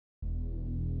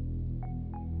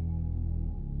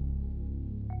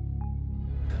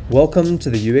Welcome to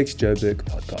the UX Joburg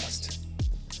podcast.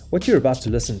 What you're about to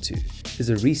listen to is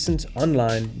a recent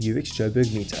online UX Joburg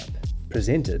meetup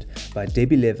presented by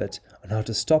Debbie Levitt on how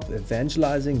to stop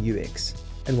evangelizing UX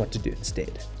and what to do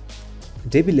instead.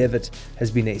 Debbie Levitt has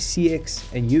been a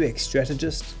CX and UX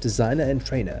strategist, designer, and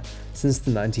trainer since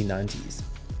the 1990s.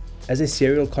 As a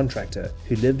serial contractor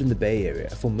who lived in the Bay Area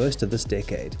for most of this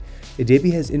decade,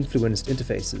 Debbie has influenced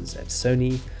interfaces at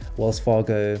Sony, Wells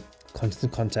Fargo,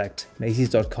 Constant Contact,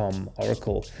 Macy's.com,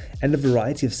 Oracle, and a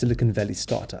variety of Silicon Valley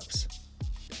startups.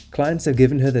 Clients have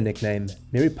given her the nickname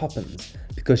Mary Poppins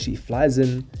because she flies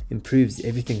in, improves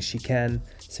everything she can,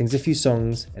 sings a few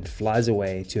songs, and flies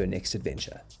away to her next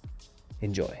adventure.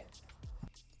 Enjoy.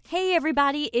 Hey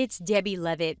everybody, it's Debbie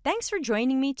Levitt. Thanks for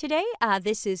joining me today.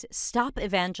 This is Stop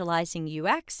Evangelizing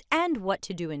UX and What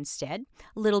to Do Instead.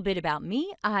 A little bit about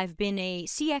me. I've been a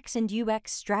CX and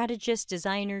UX strategist,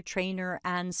 designer, trainer,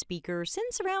 and speaker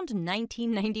since around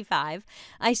 1995.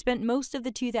 I spent most of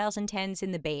the 2010s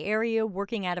in the Bay Area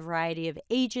working at a variety of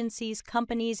agencies,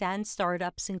 companies, and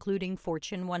startups, including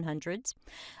Fortune 100s.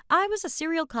 I was a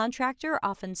serial contractor,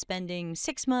 often spending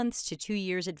 6 months to 2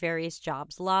 years at various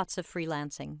jobs, lots of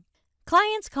freelancing.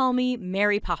 Clients call me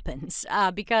Mary Poppins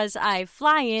because I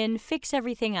fly in, fix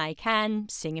everything I can,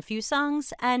 sing a few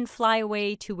songs, and fly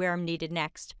away to where I'm needed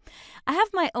next. I have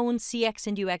my own CX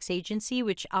and UX agency,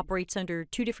 which operates under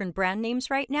 2 different brand names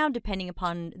right now, depending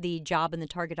upon the job and the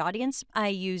target audience. I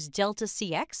use Delta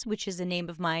CX, which is the name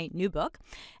of my new book,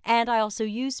 and I also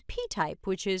use P-Type,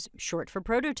 which is short for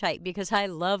prototype, because I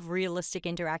love realistic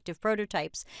interactive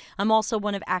prototypes. I'm also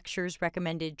one of Axure's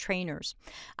recommended trainers.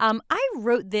 I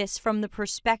wrote this from the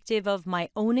perspective of my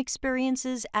own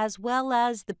experiences, as well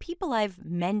as the people I've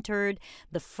mentored,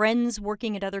 the friends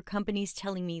working at other companies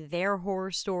telling me their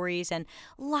horror stories, and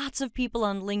lots of people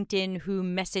on LinkedIn who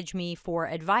message me for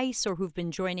advice or who've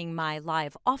been joining my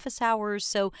live office hours.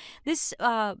 So this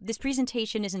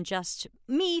presentation isn't just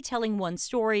me telling one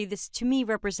story. This, to me,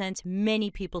 represents many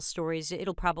people's stories.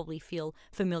 It'll probably feel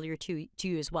familiar to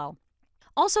you as well.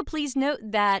 Also, please note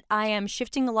that I am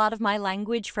shifting a lot of my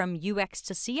language from UX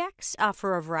to CX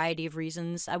for a variety of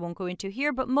reasons I won't go into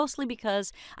here, but mostly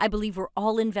because I believe we're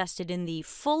all invested in the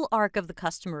full arc of the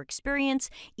customer experience,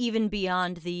 even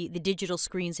beyond the digital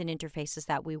screens and interfaces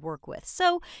that we work with.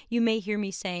 So you may hear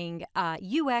me saying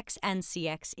UX and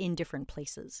CX in different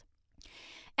places.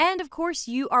 And of course,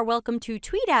 you are welcome to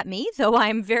tweet at me, though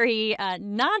I'm very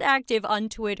not active on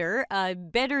Twitter.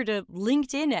 Better to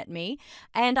LinkedIn at me.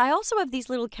 And I also have these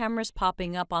little cameras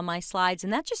popping up on my slides,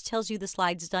 and that just tells you the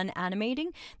slide's done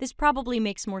animating. This probably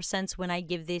makes more sense when I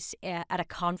give this at a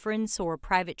conference or a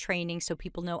private training, so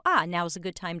people know, now's a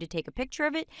good time to take a picture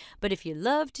of it. But if you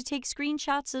love to take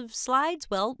screenshots of slides,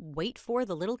 well, wait for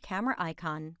the little camera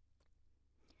icon.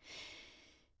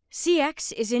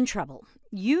 CX is in trouble.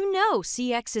 You know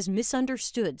CX is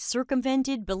misunderstood,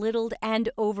 circumvented, belittled, and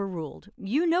overruled.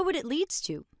 You know what it leads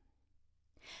to.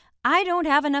 I don't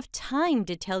have enough time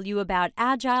to tell you about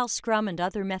Agile, Scrum, and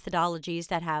other methodologies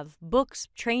that have books,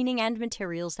 training, and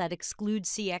materials that exclude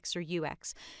CX or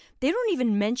UX. They don't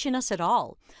even mention us at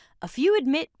all. A few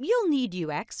admit you'll need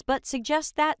UX, but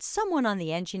suggest that someone on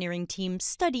the engineering team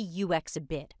study UX a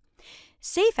bit.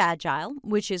 Safe Agile,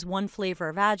 which is one flavor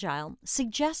of Agile,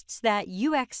 suggests that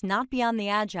UX not be on the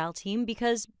Agile team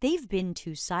because they've been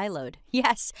too siloed.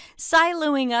 Yes,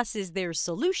 siloing us is their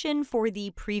solution for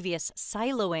the previous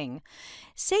siloing.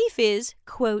 Safe is,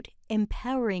 quote,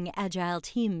 empowering Agile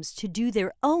teams to do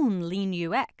their own lean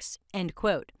UX, end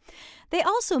quote. They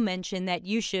also mention that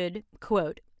you should,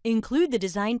 quote, include the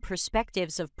design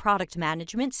perspectives of product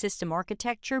management, system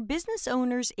architecture, business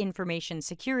owners, information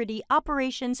security,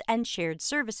 operations, and shared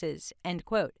services, end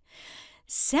quote.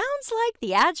 Sounds like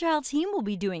the Agile team will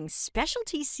be doing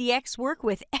specialty CX work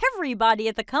with everybody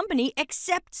at the company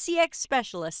except CX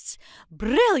specialists.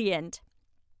 Brilliant!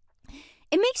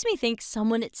 It makes me think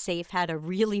someone at Safe had a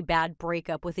really bad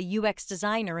breakup with a UX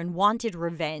designer and wanted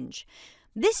revenge.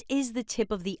 This is the tip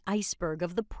of the iceberg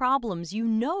of the problems you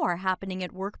know are happening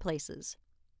at workplaces.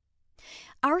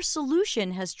 Our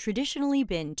solution has traditionally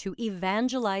been to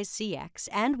evangelize CX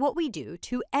and what we do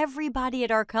to everybody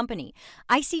at our company.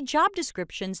 I see job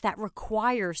descriptions that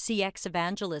require CX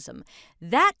evangelism.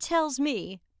 That tells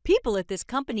me people at this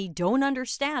company don't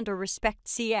understand or respect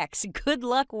CX. Good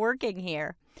luck working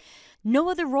here.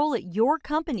 No other role at your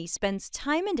company spends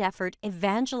time and effort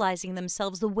evangelizing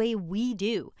themselves the way we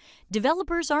do.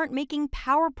 Developers aren't making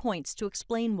PowerPoints to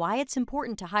explain why it's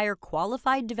important to hire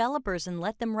qualified developers and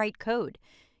let them write code.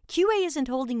 QA isn't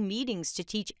holding meetings to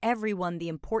teach everyone the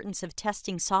importance of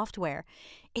testing software.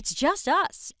 It's just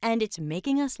us, and it's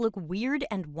making us look weird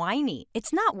and whiny.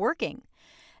 It's not working.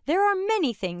 There are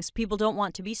many things people don't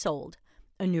want to be sold: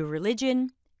 a new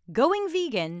religion, going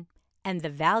vegan, and the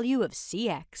value of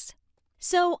CX.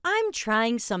 So I'm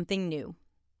trying something new.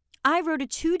 I wrote a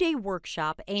 2-day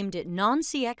workshop aimed at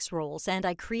non-CX roles, and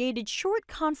I created short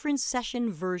conference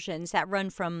session versions that run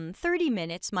from 30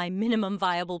 minutes, my minimum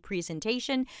viable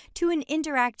presentation, to an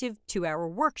interactive 2-hour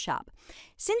workshop.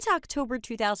 Since October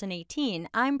 2018,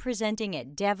 I'm presenting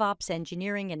at DevOps,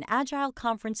 engineering, and agile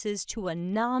conferences to a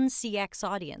non-CX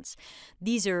audience.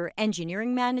 These are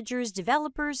engineering managers,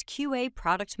 developers, QA,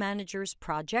 product managers,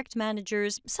 project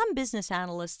managers, some business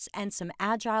analysts, and some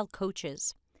agile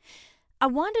coaches. I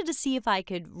wanted to see if I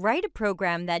could write a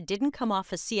program that didn't come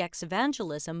off as CX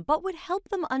evangelism, but would help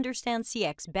them understand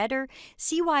CX better,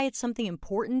 see why it's something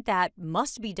important that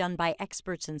must be done by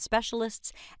experts and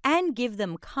specialists, and give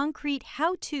them concrete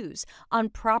how-tos on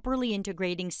properly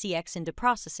integrating CX into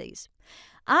processes.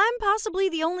 I'm possibly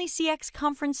the only CX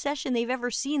conference session they've ever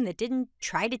seen that didn't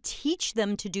try to teach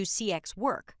them to do CX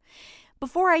work.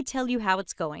 Before I tell you how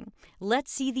it's going,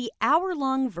 let's see the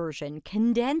hour-long version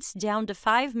condensed down to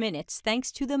 5 minutes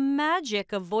thanks to the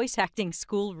magic of voice acting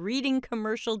school reading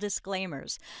commercial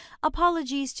disclaimers.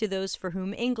 Apologies to those for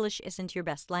whom English isn't your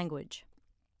best language.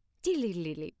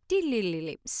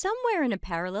 Somewhere in a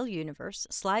parallel universe,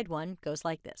 slide 1 goes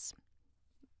like this.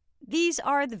 These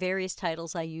are the various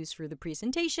titles I use for the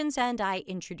presentations, and I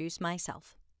introduce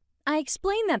myself. I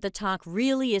explain that the talk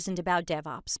really isn't about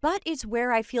DevOps, but it's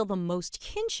where I feel the most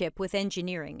kinship with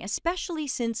engineering, especially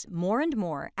since more and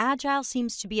more Agile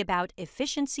seems to be about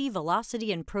efficiency,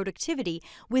 velocity, and productivity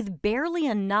with barely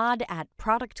a nod at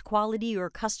product quality or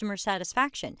customer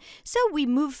satisfaction. So we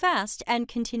move fast and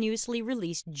continuously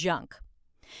release junk.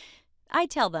 I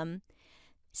tell them,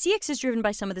 CX is driven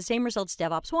by some of the same results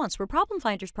DevOps wants. We're problem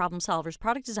finders, problem solvers,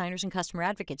 product designers, and customer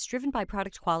advocates, driven by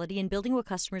product quality and building what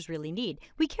customers really need.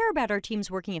 We care about our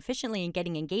teams working efficiently and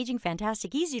getting engaging,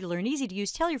 fantastic, easy to learn, easy to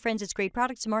use. Tell your friends it's great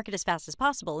products to market as fast as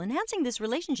possible. Enhancing this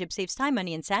relationship saves time,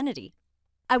 money, and sanity.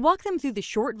 I walk them through the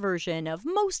short version of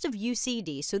most of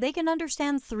UCD so they can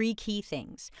understand 3 key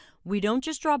things. We don't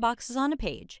just draw boxes on a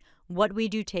page. What we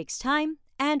do takes time,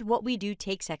 and what we do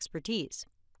takes expertise.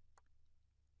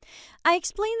 I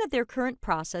explain that their current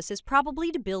process is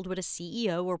probably to build what a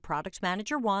CEO or product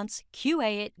manager wants,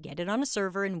 QA it, get it on a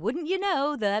server, and wouldn't you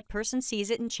know, that person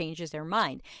sees it and changes their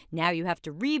mind. Now you have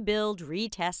to rebuild,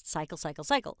 retest,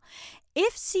 cycle.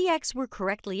 If CX were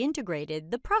correctly integrated,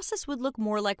 the process would look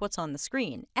more like what's on the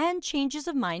screen, and changes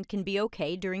of mind can be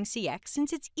okay during CX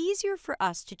since it's easier for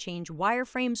us to change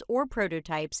wireframes or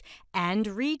prototypes and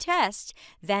retest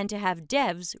than to have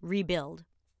devs rebuild.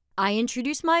 I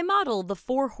introduce my model, the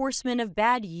 4 Horsemen of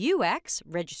Bad UX,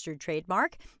 registered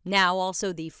trademark, now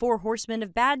also the 4 Horsemen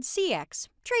of Bad CX,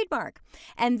 trademark.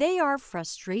 And they are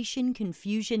frustration,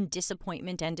 confusion,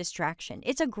 disappointment, and distraction.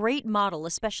 It's a great model,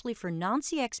 especially for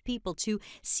non-CX people, to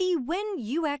see when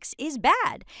UX is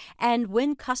bad and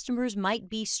when customers might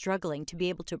be struggling, to be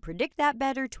able to predict that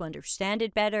better, to understand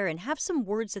it better, and have some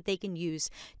words that they can use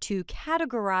to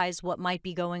categorize what might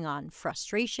be going on.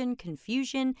 Frustration,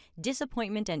 confusion,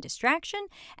 disappointment, and distraction.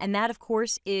 And that, of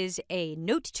course, is a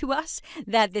note to us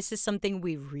that this is something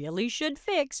we really should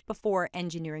fix before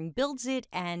engineering builds it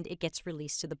and it gets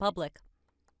released to the public.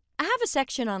 I have a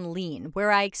section on lean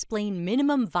where I explain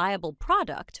minimum viable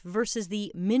product versus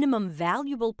the minimum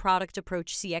valuable product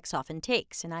approach CX often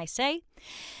takes. And I say,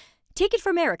 take it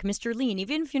from Eric, Mr. Lean.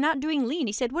 Even if you're not doing lean,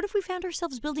 he said, what if we found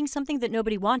ourselves building something that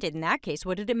nobody wanted? In that case,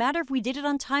 what did it matter if we did it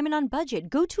on time and on budget?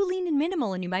 Go to lean and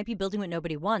minimal and you might be building what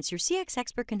nobody wants. Your CX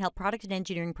expert can help product and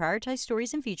engineering prioritize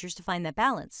stories and features to find that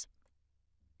balance.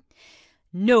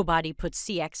 Nobody puts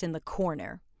CX in the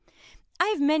corner. I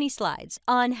have many slides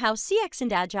on how CX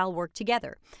and Agile work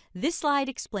together. This slide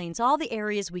explains all the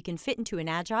areas we can fit into an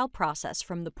Agile process,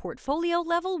 from the portfolio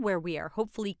level, where we are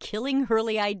hopefully killing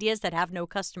early ideas that have no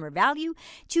customer value,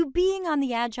 to being on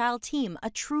the Agile team, a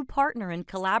true partner and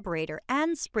collaborator,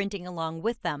 and sprinting along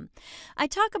with them. I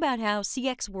talk about how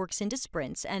CX works into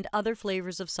sprints and other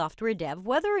flavors of software dev,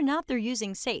 whether or not they're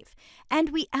using SAFe.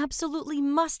 And we absolutely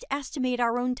must estimate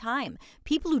our own time.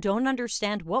 People who don't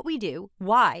understand what we do,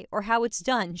 why, or how it's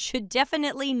done should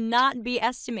definitely not be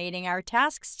estimating our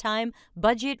tasks, time,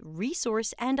 budget,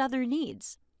 resource, and other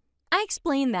needs. I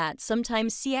explain that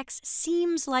sometimes CX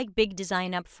seems like big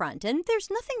design up front, and there's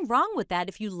nothing wrong with that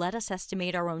if you let us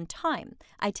estimate our own time.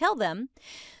 I tell them,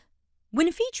 When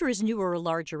a feature is newer or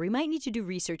larger, we might need to do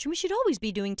research, and we should always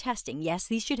be doing testing. Yes,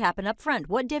 these should happen up front.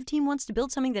 What dev team wants to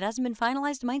build something that hasn't been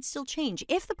finalized might still change.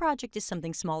 If the project is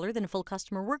something smaller than a full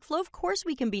customer workflow, of course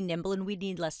we can be nimble and we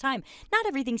need less time. Not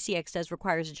everything CX does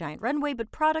requires a giant runway,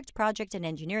 but product, project, and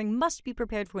engineering must be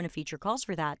prepared for when a feature calls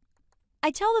for that. I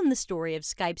tell them the story of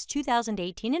Skype's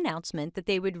 2018 announcement that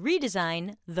they would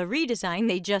redesign the redesign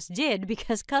they just did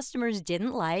because customers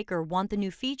didn't like or want the new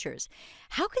features.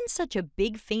 How can such a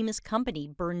big famous company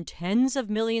burn tens of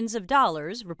millions of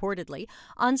dollars, reportedly,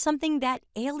 on something that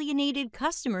alienated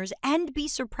customers and be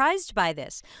surprised by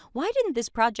this? Why didn't this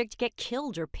project get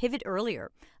killed or pivot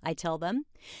earlier? I tell them,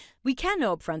 we can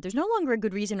know up front. There's no longer a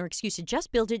good reason or excuse to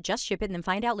just build it, just ship it, and then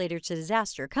find out later it's a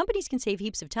disaster. Companies can save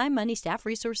heaps of time, money, staff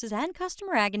resources, and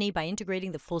customer agony by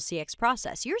integrating the full CX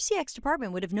process. Your CX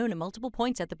department would have known at multiple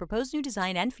points that the proposed new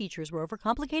design and features were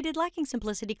overcomplicated, lacking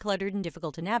simplicity, cluttered, and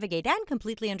difficult to navigate, and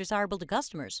completely undesirable to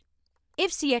customers. If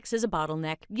CX is a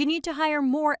bottleneck, you need to hire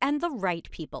more and the right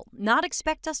people, not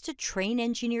expect us to train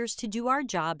engineers to do our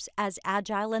jobs as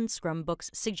Agile and Scrum books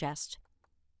suggest.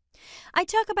 I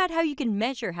talk about how you can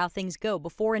measure how things go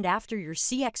before and after your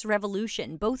CX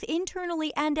revolution, both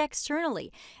internally and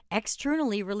externally.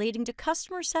 Externally relating to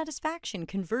customer satisfaction,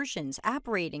 conversions, app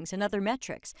ratings, and other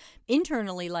metrics.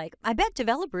 Internally, like, I bet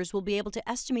developers will be able to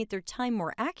estimate their time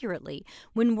more accurately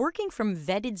when working from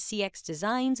vetted CX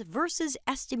designs versus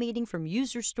estimating from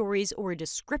user stories or a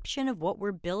description of what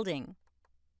we're building.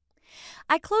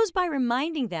 I close by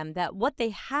reminding them that what they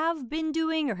have been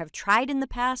doing or have tried in the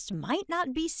past might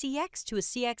not be CX to a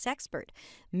CX expert.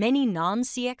 Many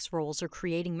non-CX roles are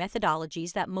creating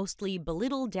methodologies that mostly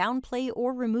belittle, downplay,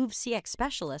 or remove CX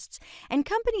specialists, and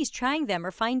companies trying them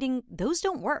are finding those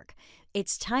don't work.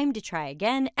 It's time to try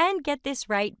again and get this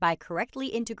right by correctly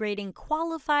integrating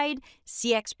qualified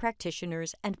CX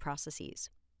practitioners and processes.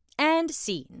 And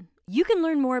scene. You can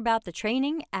learn more about the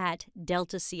training at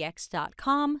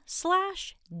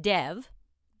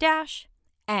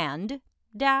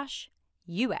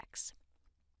deltacx.com/dev-and-UX.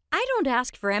 I don't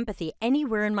ask for empathy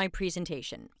anywhere in my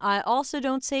presentation. I also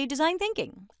don't say design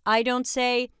thinking. I don't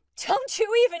say, don't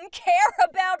you even care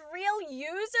about real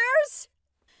users?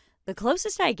 The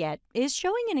closest I get is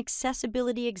showing an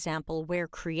accessibility example where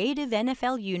creative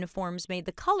NFL uniforms made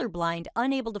the colorblind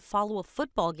unable to follow a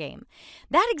football game.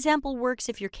 That example works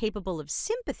if you're capable of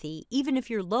sympathy, even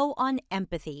if you're low on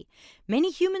empathy.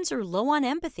 Many humans are low on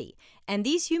empathy, and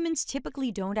these humans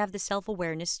typically don't have the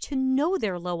self-awareness to know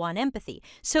they're low on empathy,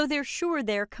 so they're sure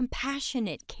they're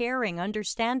compassionate, caring,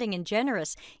 understanding, and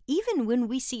generous, even when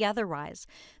we see otherwise.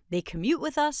 They commute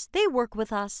with us, they work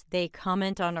with us, they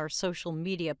comment on our social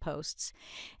media posts.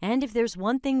 And if there's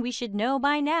one thing we should know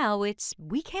by now, it's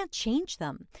we can't change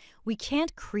them. We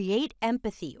can't create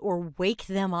empathy or wake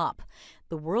them up.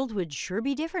 The world would sure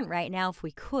be different right now if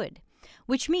we could.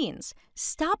 Which means,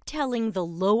 stop telling the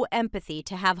low empathy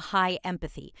to have high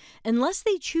empathy. Unless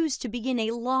they choose to begin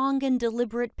a long and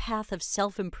deliberate path of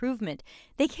self-improvement,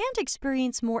 they can't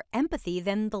experience more empathy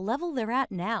than the level they're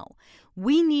at now.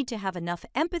 We need to have enough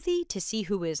empathy to see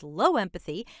who is low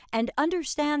empathy and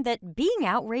understand that being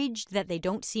outraged that they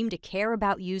don't seem to care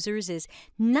about users is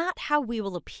not how we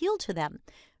will appeal to them.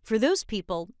 For those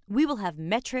people, we will have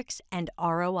metrics and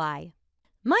ROI.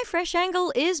 My fresh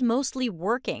angle is mostly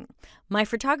working. My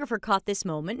photographer caught this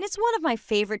moment, and it's one of my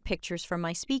favorite pictures from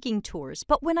my speaking tours.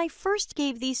 But when I first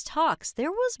gave these talks, there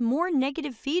was more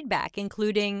negative feedback,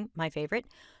 including, my favorite,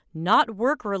 not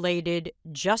work-related,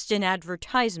 just an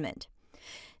advertisement.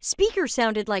 Speaker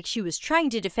sounded like she was trying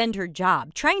to defend her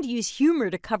job, trying to use humor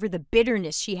to cover the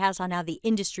bitterness she has on how the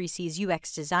industry sees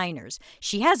UX designers.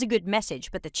 She has a good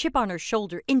message, but the chip on her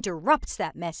shoulder interrupts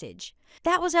that message.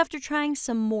 That was after trying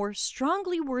some more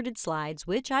strongly worded slides,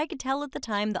 which I could tell at the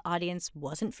time the audience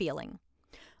wasn't feeling.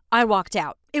 I walked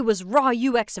out. It was raw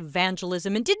UX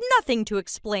evangelism and did nothing to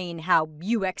explain how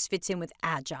UX fits in with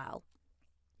Agile.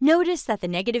 Notice that the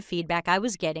negative feedback I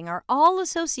was getting are all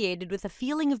associated with a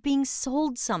feeling of being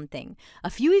sold something. A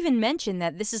few even mention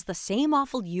that this is the same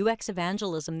awful UX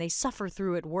evangelism they suffer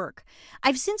through at work.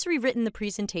 I've since rewritten the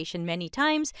presentation many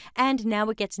times, and now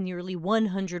it gets nearly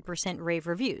 100% rave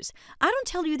reviews. I don't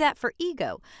tell you that for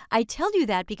ego. I tell you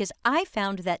that because I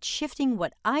found that shifting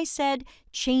what I said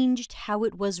changed how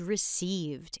it was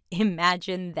received.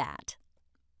 Imagine that.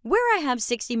 Where I have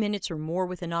 60 minutes or more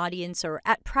with an audience or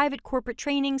at private corporate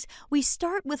trainings, we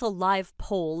start with a live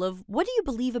poll of what do you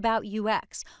believe about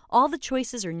UX? All the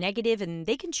choices are negative and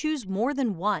they can choose more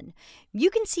than one. You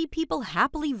can see people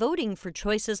happily voting for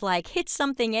choices like it's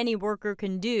something any worker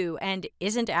can do and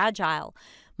isn't agile.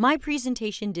 My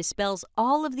presentation dispels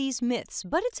all of these myths,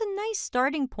 but it's a nice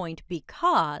starting point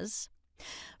because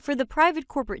For the private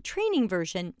corporate training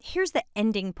version, here's the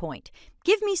ending point.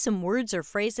 Give me some words or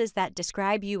phrases that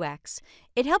describe UX.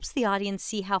 It helps the audience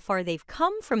see how far they've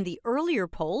come from the earlier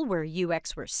poll where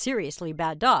UX were seriously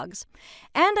bad dogs.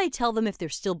 And I tell them if they're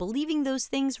still believing those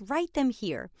things, write them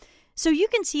here. So you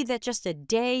can see that just a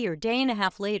day or day and a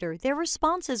half later, their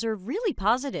responses are really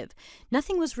positive.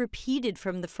 Nothing was repeated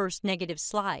from the first negative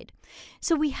slide.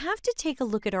 So we have to take a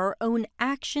look at our own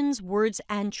actions, words,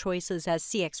 and choices as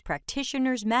CX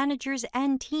practitioners, managers,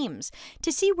 and teams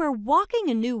to see where walking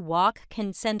a new walk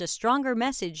can send a stronger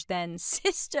message than,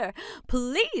 "Sister,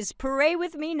 please pray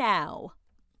with me now."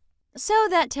 So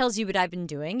that tells you what I've been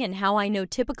doing and how I know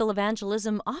typical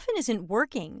evangelism often isn't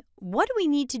working. What do we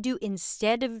need to do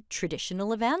instead of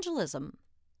traditional evangelism?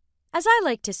 As I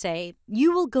like to say,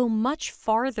 you will go much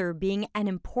farther being an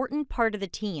important part of the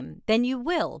team than you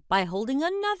will by holding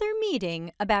another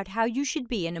meeting about how you should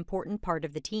be an important part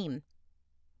of the team.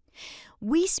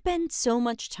 We spend so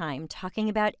much time talking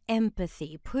about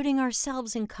empathy, putting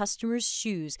ourselves in customers'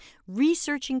 shoes,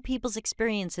 researching people's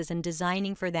experiences and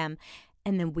designing for them.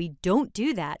 And then we don't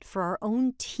do that for our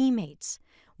own teammates.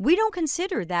 We don't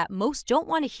consider that most don't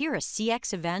want to hear a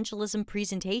CX evangelism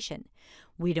presentation.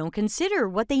 We don't consider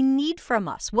what they need from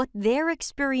us, what their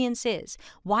experience is,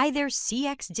 why their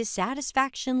CX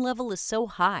dissatisfaction level is so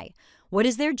high. What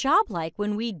is their job like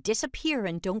when we disappear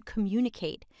and don't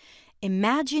communicate?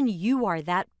 Imagine you are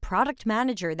that product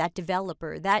manager, that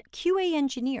developer, that QA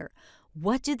engineer.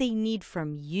 What do they need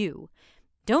from you?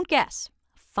 Don't guess.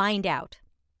 Find out.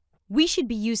 We should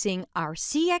be using our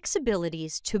CX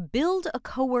abilities to build a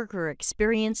coworker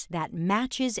experience that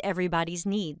matches everybody's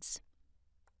needs.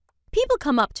 People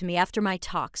come up to me after my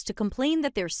talks to complain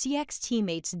that their CX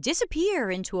teammates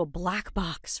disappear into a black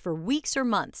box for weeks or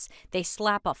months. They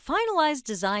slap a finalized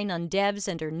design on devs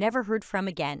and are never heard from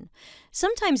again.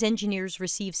 Sometimes engineers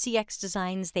receive CX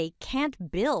designs they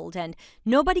can't build, and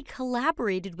nobody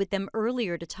collaborated with them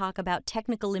earlier to talk about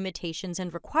technical limitations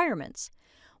and requirements.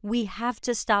 We have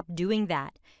to stop doing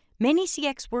that. Many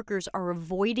CX workers are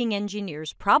avoiding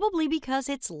engineers probably because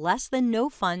it's less than no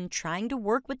fun trying to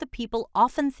work with the people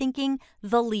often thinking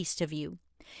the least of you.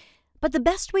 But the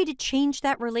best way to change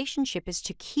that relationship is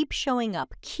to keep showing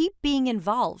up, keep being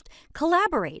involved,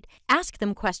 collaborate, ask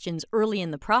them questions early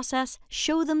in the process,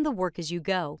 show them the work as you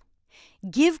go.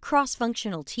 Give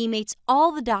cross-functional teammates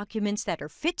all the documents that are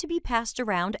fit to be passed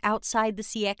around outside the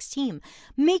CX team.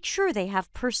 Make sure they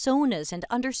have personas and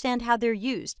understand how they're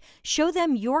used. Show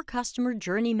them your customer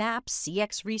journey maps,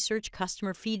 CX research,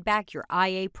 customer feedback, your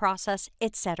IA process,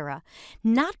 etc.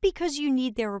 Not because you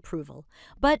need their approval,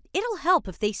 but it'll help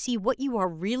if they see what you are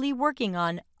really working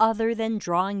on other than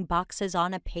drawing boxes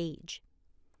on a page.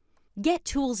 Get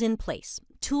tools in place.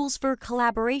 Tools for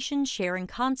collaboration, sharing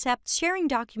concepts, sharing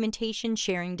documentation,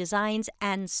 sharing designs,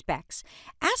 and specs.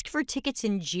 Ask for tickets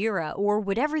in Jira or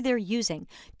whatever they're using.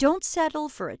 Don't settle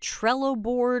for a Trello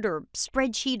board or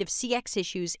spreadsheet of CX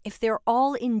issues if they're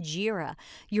all in Jira.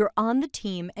 You're on the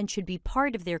team and should be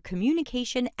part of their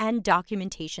communication and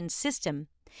documentation system.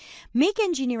 Make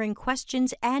engineering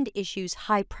questions and issues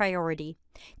high priority.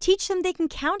 Teach them they can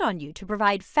count on you to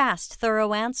provide fast,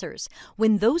 thorough answers.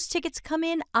 When those tickets come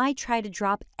in, I try to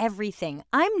drop everything.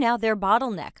 I'm now their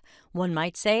bottleneck. One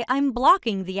might say I'm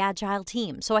blocking the agile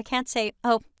team, so I can't say,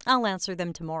 "Oh, I'll answer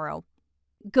them tomorrow."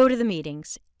 Go to the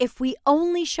meetings. If we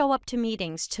only show up to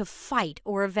meetings to fight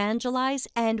or evangelize,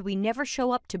 and we never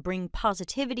show up to bring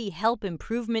positivity, help,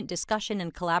 improvement, discussion,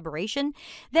 and collaboration,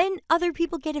 then other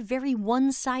people get a very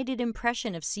one-sided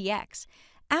impression of CX.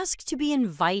 Ask to be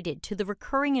invited to the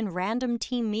recurring and random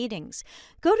team meetings.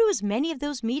 Go to as many of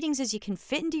those meetings as you can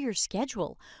fit into your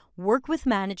schedule. Work with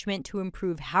management to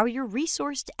improve how you're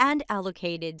resourced and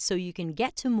allocated so you can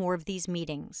get to more of these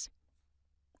meetings.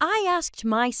 I asked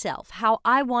myself how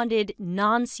I wanted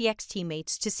non-CX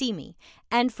teammates to see me,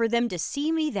 and for them to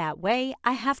see me that way,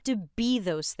 I have to be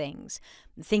those things.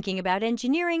 Thinking about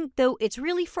engineering, though it's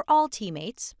really for all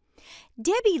teammates.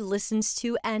 Debbie listens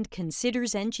to and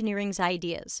considers engineering's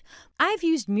ideas. I've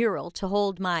used Mural to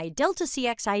hold my Delta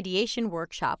CX ideation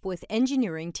workshop with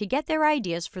engineering to get their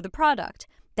ideas for the product.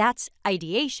 That's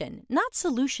ideation, not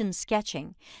solution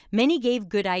sketching. Many gave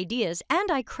good ideas,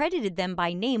 and I credited them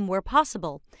by name where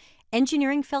possible.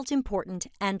 Engineering felt important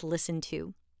and listened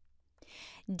to.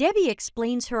 Debbie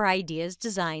explains her ideas,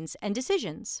 designs, and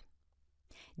decisions.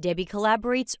 Debbie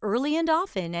collaborates early and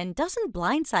often and doesn't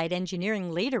blindside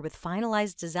engineering later with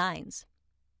finalized designs.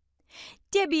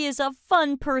 Debbie is a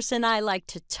fun person I like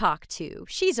to talk to.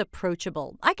 She's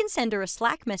approachable. I can send her a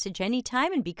Slack message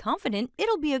anytime and be confident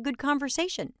it'll be a good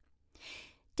conversation.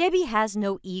 Debbie has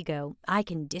no ego. I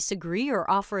can disagree or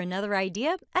offer another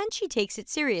idea, and she takes it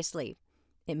seriously.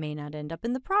 It may not end up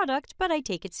in the product, but I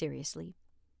take it seriously.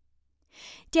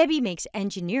 Debbie makes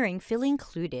engineering feel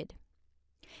included.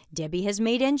 Debbie has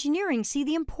made engineering see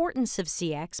the importance of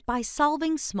CX by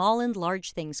solving small and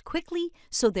large things quickly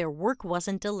so their work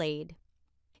wasn't delayed.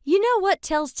 You know what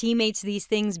tells teammates these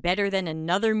things better than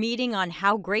another meeting on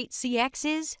how great CX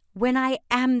is? When I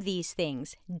am these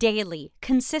things, daily,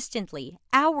 consistently,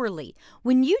 hourly.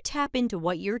 When you tap into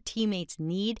what your teammates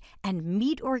need and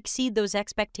meet or exceed those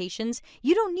expectations,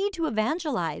 you don't need to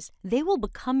evangelize. They will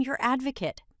become your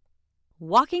advocate.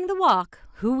 Walking the walk,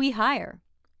 who we hire.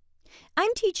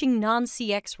 I'm teaching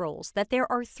non-CX roles that there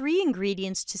are 3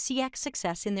 ingredients to CX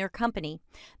success in their company.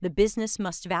 The business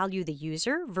must value the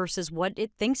user versus what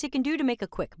it thinks it can do to make a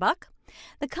quick buck.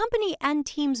 The company and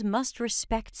teams must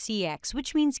respect CX,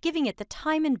 which means giving it the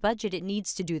time and budget it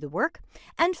needs to do the work.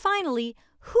 And finally,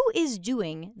 who is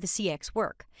doing the CX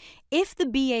work? If the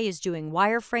BA is doing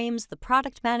wireframes, the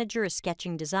product manager is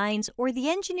sketching designs, or the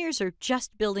engineers are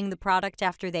just building the product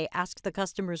after they asked the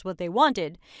customers what they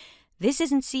wanted, this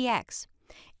isn't CX.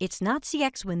 It's not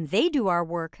CX when they do our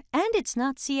work, and it's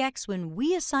not CX when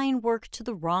we assign work to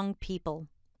the wrong people.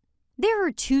 There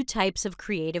are 2 types of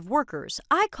creative workers.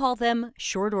 I call them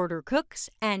short-order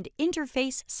cooks and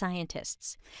interface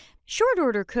scientists.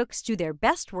 Short-order cooks do their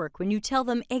best work when you tell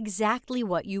them exactly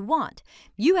what you want.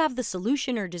 You have the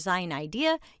solution or design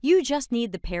idea, you just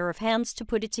need the pair of hands to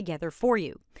put it together for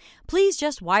you. Please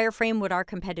just wireframe what our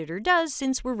competitor does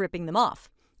since we're ripping them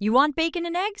off. You want bacon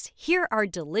and eggs? Here are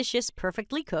delicious,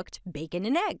 perfectly cooked bacon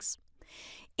and eggs.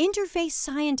 Interface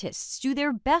scientists do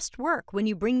their best work when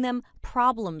you bring them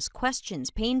problems, questions,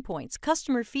 pain points,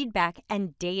 customer feedback,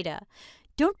 and data.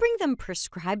 Don't bring them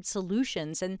prescribed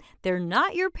solutions, and they're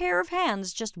not your pair of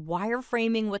hands just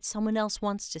wireframing what someone else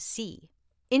wants to see.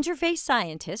 Interface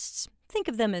scientists, think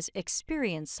of them as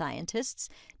experienced scientists,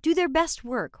 do their best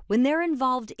work when they're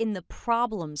involved in the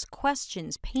problems,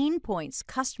 questions, pain points,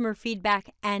 customer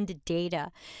feedback, and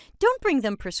data. Don't bring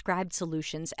them prescribed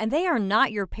solutions, and they are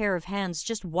not your pair of hands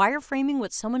just wireframing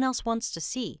what someone else wants to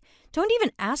see. Don't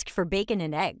even ask for bacon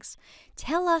and eggs.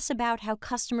 Tell us about how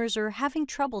customers are having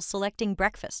trouble selecting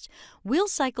breakfast. We'll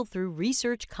cycle through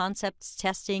research, concepts,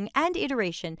 testing, and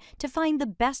iteration to find the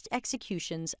best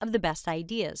executions of the best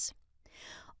ideas.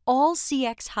 All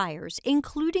CX hires,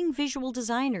 including visual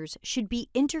designers, should be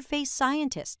interface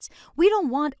scientists. We don't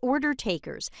want order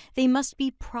takers. They must be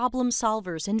problem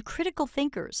solvers and critical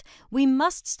thinkers. We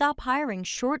must stop hiring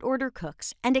short order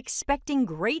cooks and expecting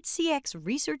great CX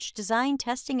research, design,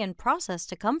 testing, and process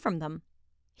to come from them.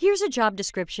 Here's a job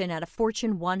description at a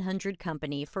Fortune 100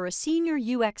 company for a senior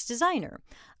UX designer.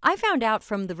 I found out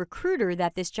from the recruiter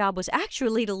that this job was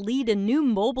actually to lead a new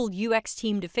mobile UX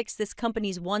team to fix this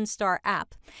company's one-star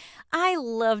app. I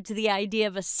loved the idea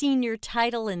of a senior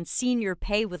title and senior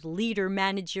pay with leader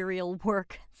managerial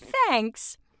work.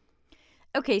 Thanks!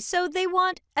 Okay, so they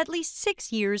want at least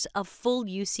 6 years of full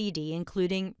UCD,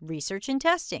 including research and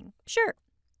testing. Sure.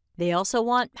 They also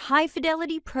want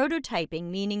high-fidelity prototyping,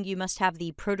 meaning you must have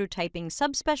the prototyping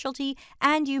subspecialty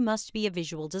and you must be a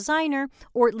visual designer,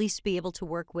 or at least be able to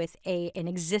work with an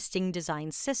existing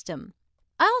design system.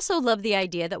 I also love the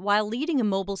idea that while leading a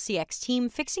mobile CX team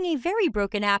fixing a very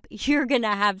broken app, you're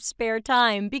gonna have spare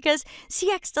time because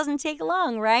CX doesn't take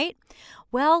long, right?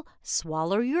 Well,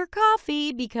 swallow your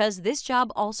coffee because this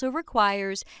job also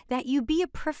requires that you be a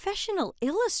professional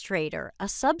illustrator, a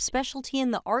subspecialty in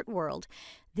the art world.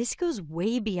 This goes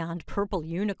way beyond Purple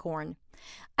Unicorn.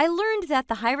 I learned that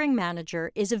the hiring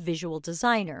manager is a visual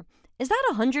designer. Is that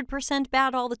 100%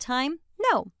 bad all the time?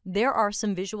 No, there are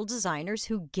some visual designers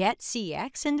who get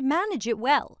CX and manage it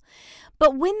well.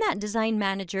 But when that design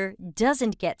manager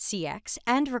doesn't get CX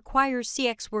and requires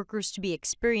CX workers to be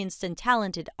experienced and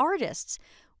talented artists,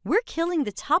 we're killing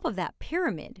the top of that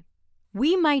pyramid.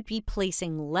 We might be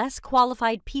placing less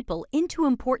qualified people into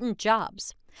important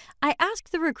jobs. I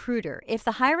asked the recruiter if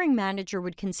the hiring manager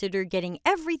would consider getting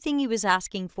everything he was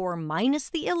asking for minus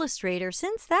the illustrator,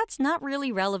 since that's not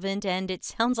really relevant and it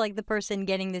sounds like the person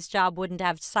getting this job wouldn't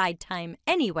have side time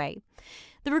anyway.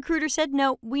 The recruiter said,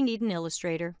 no, we need an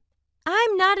illustrator.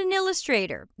 I'm not an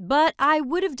illustrator, but I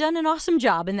would have done an awesome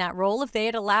job in that role if they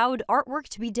had allowed artwork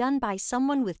to be done by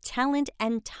someone with talent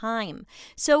and time.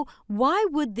 So why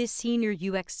would this senior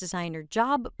UX designer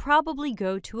job probably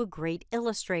go to a great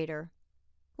illustrator?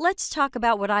 Let's talk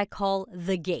about what I call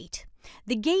the gate.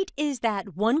 The gate is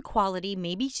that one quality,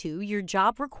 maybe two, your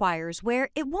job requires where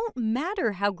it won't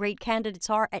matter how great candidates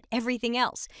are at everything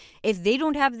else. If they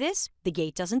don't have this, the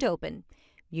gate doesn't open.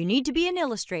 You need to be an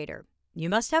illustrator. You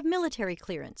must have military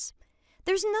clearance.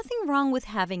 There's nothing wrong with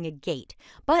having a gate,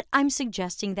 but I'm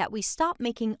suggesting that we stop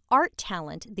making art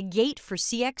talent the gate for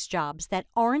CX jobs that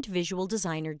aren't visual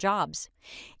designer jobs.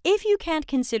 If you can't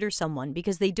consider someone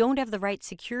because they don't have the right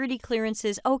security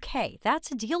clearances, okay,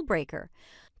 that's a deal breaker.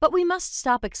 But we must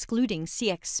stop excluding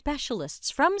CX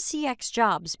specialists from CX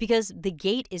jobs because the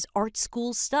gate is art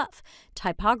school stuff: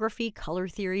 typography, color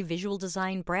theory, visual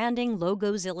design, branding,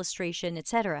 logos, illustration,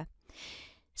 etc.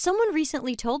 Someone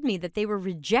recently told me that they were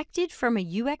rejected from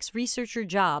a UX researcher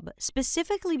job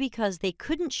specifically because they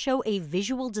couldn't show a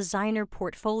visual designer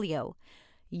portfolio.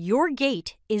 Your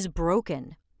gate is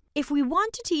broken. If we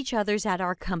want to teach others at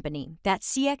our company that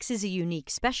CX is a unique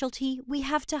specialty, we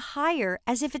have to hire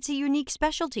as if it's a unique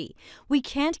specialty. We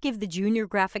can't give the junior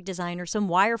graphic designer some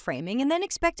wireframing and then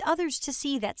expect others to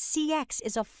see that CX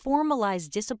is a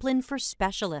formalized discipline for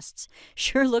specialists.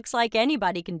 Sure looks like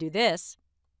anybody can do this.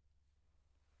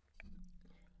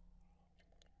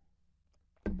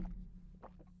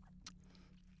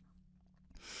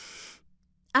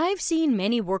 I've seen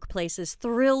many workplaces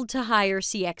thrilled to hire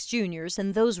CX juniors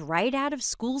and those right out of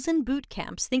schools and boot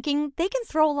camps, thinking they can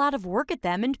throw a lot of work at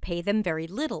them and pay them very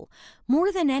little. More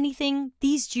than anything,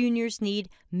 these juniors need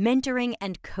mentoring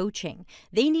and coaching.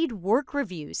 They need work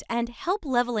reviews and help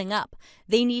leveling up.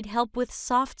 They need help with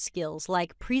soft skills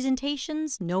like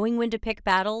presentations, knowing when to pick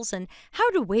battles, and how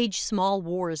to wage small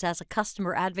wars as a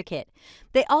customer advocate.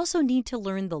 They also need to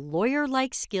learn the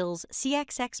lawyer-like skills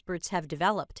CX experts have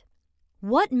developed.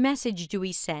 What message do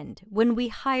we send when we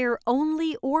hire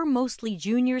only or mostly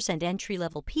juniors and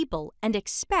entry-level people and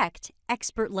expect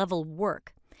expert-level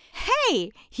work?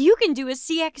 Hey, you can do a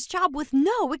CX job with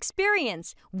no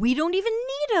experience. We don't even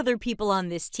need other people on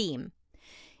this team.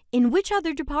 In which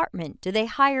other department do they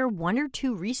hire 1 or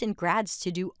 2 recent grads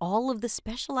to do all of the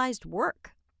specialized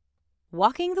work?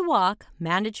 Walking the walk,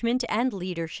 management and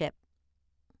leadership.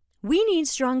 We need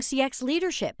strong CX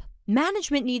leadership.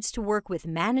 Management needs to work with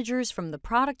managers from the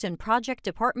product and project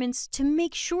departments to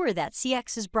make sure that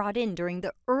CX is brought in during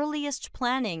the earliest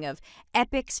planning of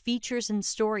epics, features, and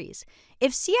stories.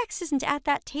 If CX isn't at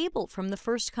that table from the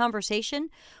first conversation,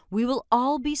 we will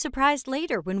all be surprised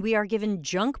later when we are given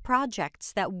junk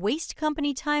projects that waste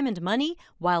company time and money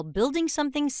while building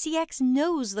something CX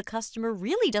knows the customer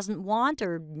really doesn't want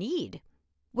or need.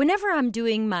 Whenever I'm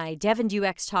doing my Dev and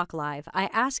UX Talk Live, I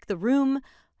ask the room,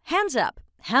 hands up.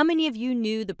 How many of you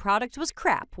knew the product was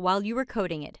crap while you were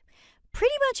coding it?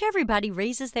 Pretty much everybody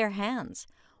raises their hands.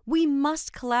 We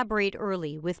must collaborate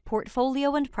early with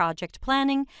portfolio and project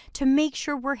planning to make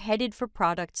sure we're headed for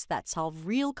products that solve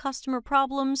real customer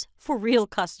problems for real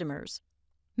customers.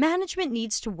 Management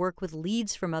needs to work with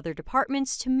leads from other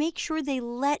departments to make sure they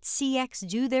let CX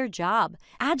do their job.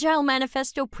 Agile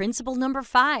Manifesto Principle number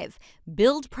 5.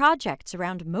 Build projects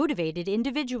around motivated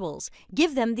individuals.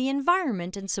 Give them the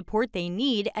environment and support they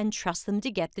need and trust them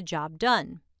to get the job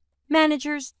done.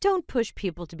 Managers, don't push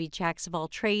people to be jacks of all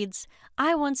trades.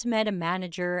 I once met a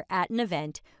manager at an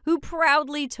event who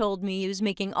proudly told me he was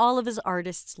making all of his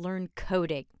artists learn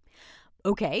coding.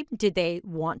 Okay, did they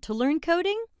want to learn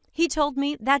coding? He told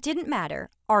me that didn't matter.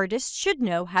 Artists should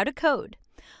know how to code.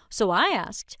 So I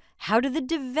asked, how do the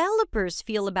developers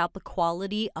feel about the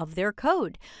quality of their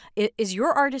code? Is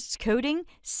your artist's coding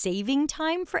saving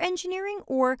time for engineering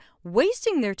or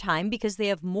wasting their time because they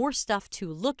have more stuff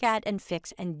to look at and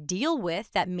fix and deal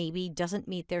with that maybe doesn't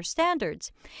meet their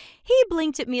standards? He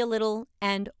blinked at me a little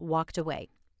and walked away.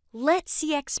 Let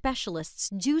CX specialists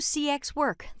do CX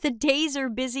work. The days are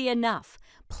busy enough.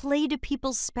 Play to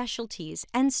people's specialties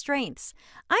and strengths.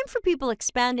 I'm for people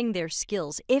expanding their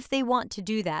skills if they want to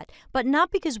do that, but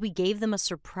not because we gave them a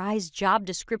surprise job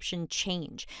description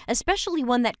change, especially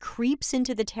one that creeps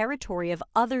into the territory of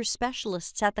other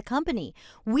specialists at the company.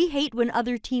 We hate when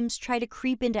other teams try to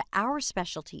creep into our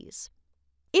specialties.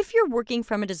 If you're working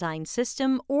from a design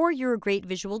system or you're a great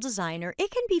visual designer,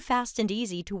 it can be fast and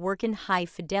easy to work in high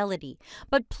fidelity,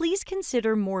 but please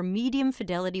consider more medium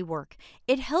fidelity work.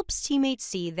 It helps teammates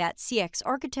see that CX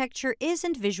architecture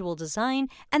isn't visual design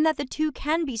and that the two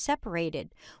can be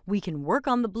separated. We can work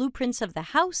on the blueprints of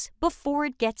the house before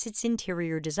it gets its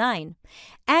interior design.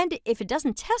 And if it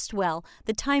doesn't test well,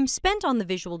 the time spent on the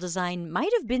visual design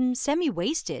might have been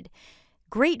semi-wasted.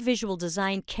 Great visual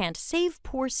design can't save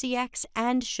poor CX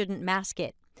and shouldn't mask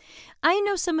it. I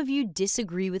know some of you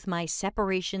disagree with my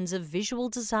separations of visual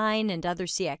design and other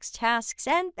CX tasks,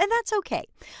 and that's okay.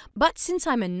 But since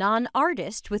I'm a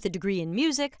non-artist with a degree in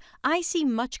music, I see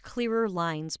much clearer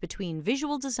lines between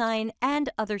visual design and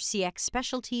other CX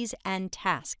specialties and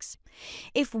tasks.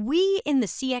 If we in the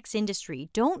CX industry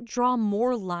don't draw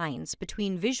more lines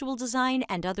between visual design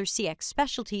and other CX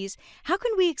specialties, how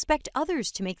can we expect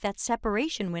others to make that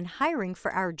separation when hiring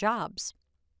for our jobs?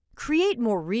 Create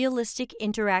more realistic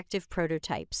interactive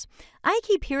prototypes. I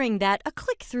keep hearing that a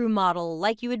click-through model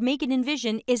like you would make it in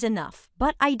Vision is enough,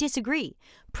 but I disagree.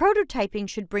 Prototyping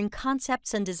should bring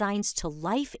concepts and designs to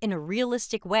life in a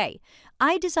realistic way.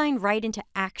 I design right into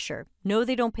Axure. No,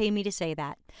 they don't pay me to say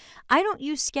that. I don't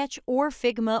use Sketch or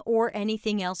Figma or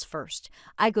anything else first.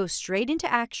 I go straight into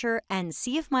Axure and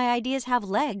see if my ideas have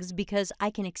legs because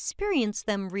I can experience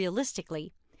them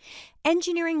realistically.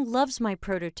 Engineering loves my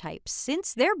prototypes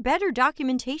since they're better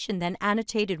documentation than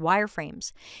annotated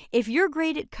wireframes. If you're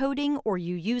great at coding or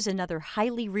you use another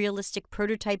highly realistic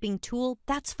prototyping tool,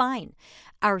 that's fine.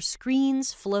 Our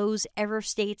screens, flows, error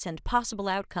states, and possible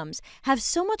outcomes have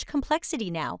so much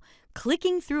complexity now.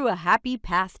 Clicking through a happy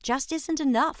path just isn't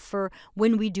enough for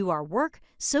when we do our work,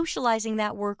 socializing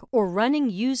that work, or running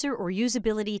user or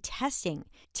usability testing.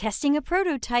 Testing a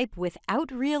prototype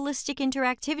without realistic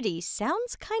interactivity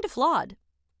sounds kind of flawed.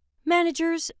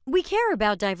 Managers, we care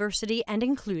about diversity and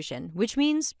inclusion, which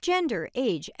means gender,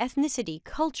 age, ethnicity,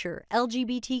 culture,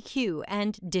 LGBTQ,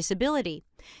 and disability.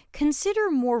 Consider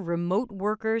more remote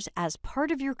workers as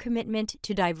part of your commitment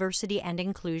to diversity and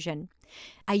inclusion.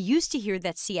 I used to hear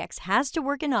that CX has to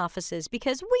work in offices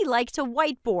because we like to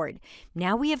whiteboard.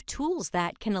 Now we have tools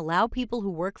that can allow people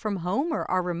who work from home or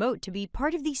are remote to be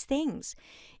part of these things.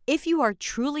 If you are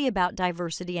truly about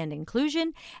diversity and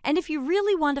inclusion, and if you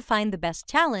really want to find the best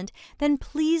talent, then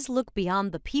please look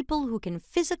beyond the people who can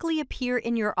physically appear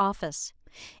in your office.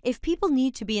 If people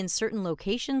need to be in certain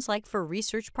locations, like for a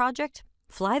research project,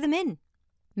 fly them in.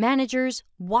 Managers,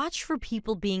 watch for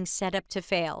people being set up to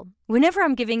fail. Whenever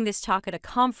I'm giving this talk at a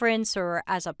conference or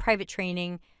as a private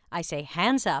training, I say,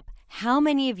 hands up, how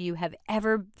many of you have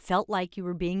ever felt like you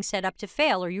were being set up to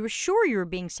fail or you were sure you were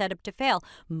being set up to fail?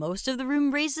 Most of the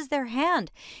room raises their hand.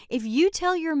 If you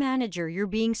tell your manager you're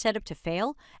being set up to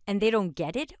fail and they don't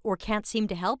get it or can't seem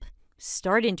to help,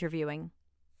 start interviewing.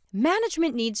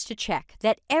 Management needs to check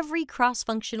that every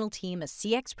cross-functional team a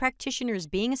CX practitioner is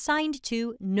being assigned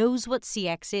to knows what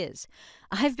CX is.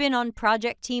 I've been on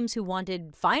project teams who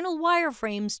wanted final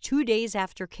wireframes 2 days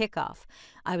after kickoff.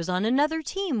 I was on another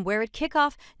team where at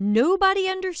kickoff, nobody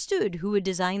understood who would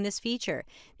design this feature.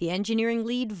 The engineering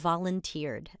lead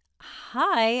volunteered.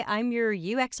 Hi, I'm your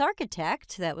UX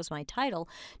architect. That was my title.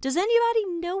 Does anybody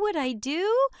know what I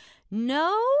do?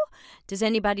 No? Does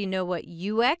anybody know what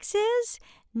UX is?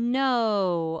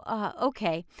 No.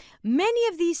 Okay. Many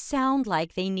of these sound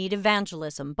like they need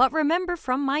evangelism, but remember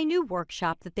from my new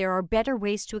workshop that there are better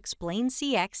ways to explain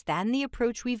CX than the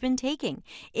approach we've been taking.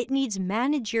 It needs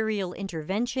managerial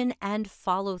intervention and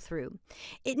follow-through.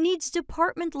 It needs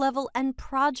department-level and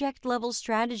project-level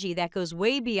strategy that goes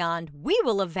way beyond, we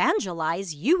will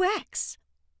evangelize UX.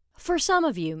 For some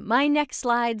of you, my next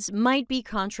slides might be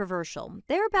controversial.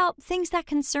 They're about things that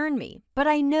concern me, but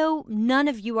I know none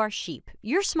of you are sheep.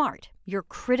 You're smart. You're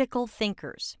critical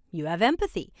thinkers. You have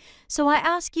empathy. So I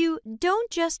ask you, don't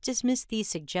just dismiss these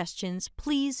suggestions.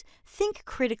 Please think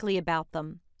critically about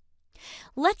them.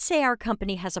 Let's say our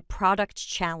company has a product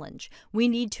challenge. We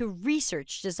need to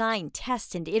research, design,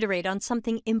 test, and iterate on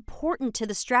something important to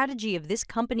the strategy of this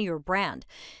company or brand.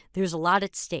 There's a lot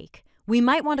at stake. We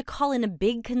might want to call in a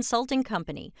big consulting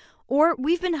company, or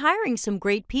we've been hiring some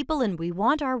great people and we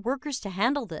want our workers to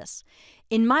handle this.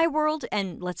 In my world,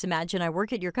 and let's imagine I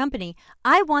work at your company,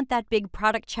 I want that big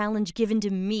product challenge given to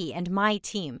me and my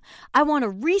team. I want to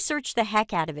research the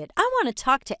heck out of it. I want to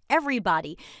talk to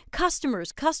everybody,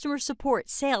 customers, customer support,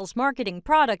 sales, marketing,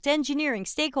 product, engineering,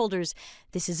 stakeholders.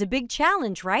 This is a big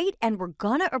challenge, right? And we're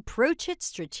gonna approach it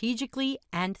strategically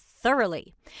and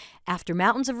thoroughly. After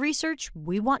mountains of research,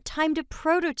 we want time to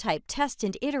prototype, test,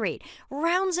 and iterate.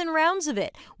 Rounds and rounds of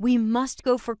it. We must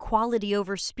go for quality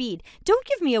over speed. Don't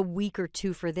give me a week or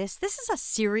two for this. This is a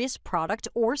serious product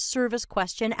or service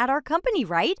question at our company,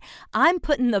 right? I'm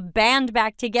putting the band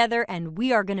back together and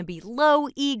we are going to be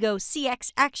low-ego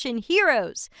CX action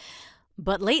heroes.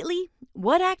 But lately,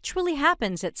 what actually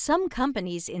happens at some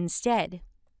companies instead?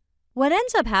 What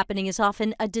ends up happening is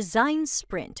often a design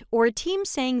sprint or a team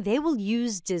saying they will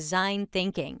use design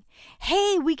thinking.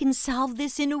 Hey, we can solve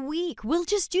this in a week. We'll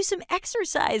just do some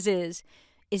exercises.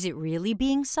 Is it really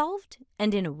being solved?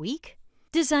 And in a week?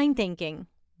 Design thinking.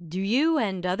 Do you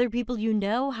and other people you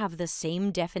know have the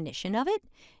same definition of it?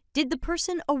 Did the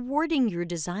person awarding your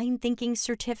design thinking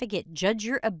certificate judge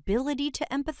your ability to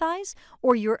empathize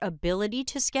or your ability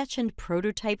to sketch and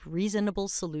prototype reasonable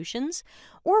solutions?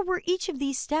 Or were each of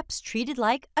these steps treated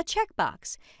like a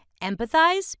checkbox?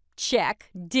 Empathize?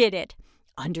 Check. Did it.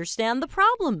 Understand the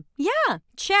problem? Yeah.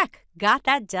 Check. Got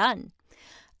that done.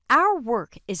 Our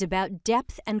work is about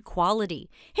depth and quality.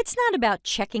 It's not about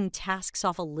checking tasks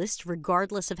off a list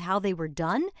regardless of how they were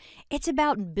done. It's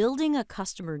about building a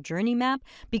customer journey map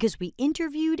because we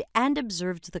interviewed and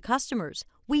observed the customers.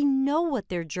 We know what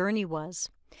their journey was.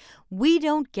 We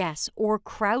don't guess or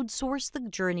crowdsource the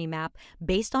journey map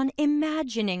based on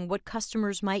imagining what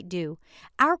customers might do.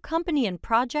 Our company and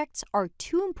projects are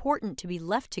too important to be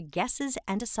left to guesses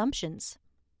and assumptions.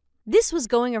 This was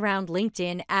going around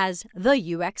LinkedIn as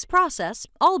the UX process,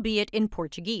 albeit in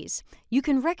Portuguese. You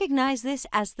can recognize this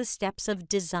as the steps of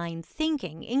design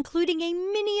thinking, including a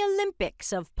mini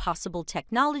Olympics of possible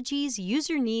technologies,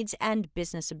 user needs, and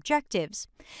business objectives.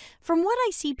 From what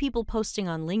I see people posting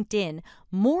on LinkedIn,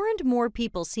 more and more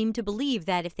people seem to believe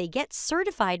that if they get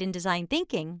certified in design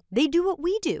thinking, they do what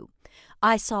we do.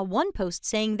 I saw one post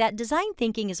saying that design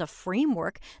thinking is a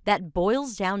framework that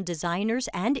boils down designers'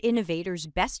 and innovators'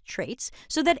 best traits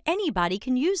so that anybody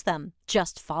can use them.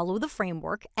 Just follow the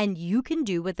framework and you can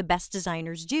do what the best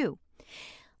designers do.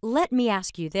 Let me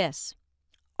ask you this.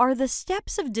 Are the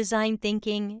steps of design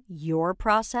thinking your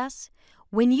process?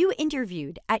 When you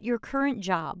interviewed at your current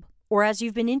job, or as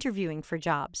you've been interviewing for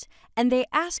jobs, and they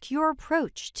ask your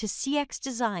approach to CX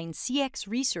design, CX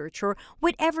research, or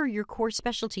whatever your core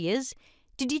specialty is,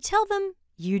 did you tell them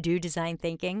you do design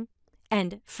thinking?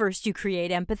 And first you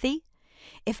create empathy?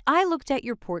 If I looked at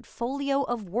your portfolio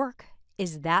of work,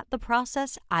 is that the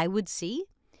process I would see?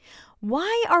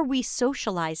 Why are we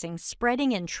socializing,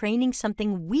 spreading, and training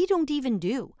something we don't even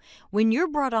do? When you're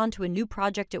brought onto a new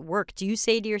project at work, do you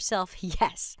say to yourself,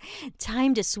 yes,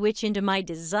 time to switch into my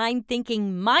design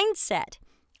thinking mindset?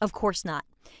 Of course not.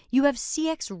 You have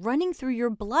CX running through your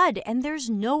blood and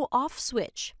there's no off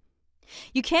switch.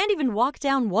 You can't even walk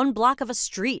down one block of a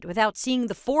street without seeing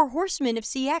the 4 horsemen of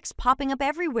CX popping up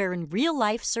everywhere in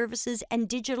real-life services and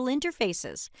digital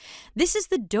interfaces. This is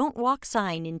the Don't Walk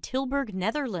sign in Tilburg,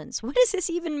 Netherlands. What does this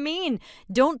even mean?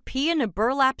 Don't pee in a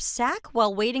burlap sack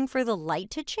while waiting for the light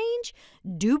to change?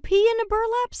 Do pee in a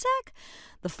burlap sack?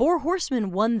 The 4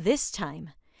 horsemen won this time.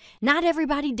 Not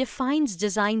everybody defines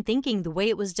design thinking the way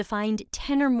it was defined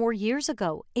 10 or more years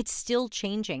ago. It's still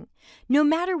changing. No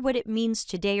matter what it means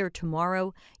today or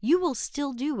tomorrow, you will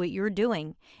still do what you're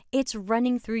doing. It's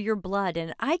running through your blood,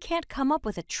 and I can't come up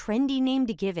with a trendy name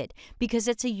to give it because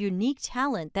it's a unique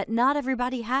talent that not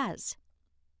everybody has.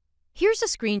 Here's a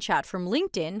screenshot from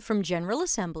LinkedIn from General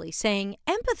Assembly saying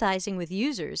empathizing with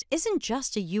users isn't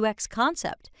just a UX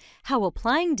concept. How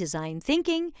applying design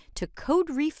thinking to code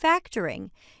refactoring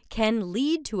can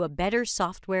lead to a better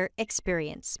software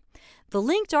experience. The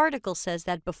linked article says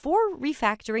that before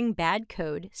refactoring bad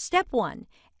code, step 1,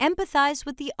 empathize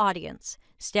with the audience.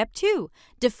 Step 2,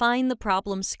 define the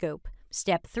problem scope.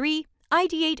 Step 3,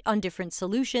 ideate on different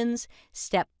solutions.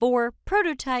 Step 4,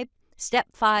 prototype. Step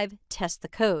 5, test the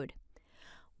code.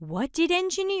 What did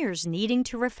engineers needing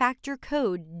to refactor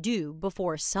code do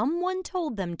before someone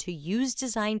told them to use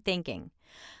design thinking?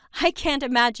 I can't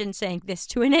imagine saying this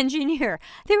to an engineer.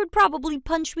 They would probably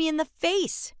punch me in the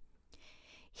face.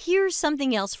 Here's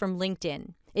something else from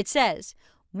LinkedIn. It says,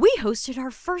 we hosted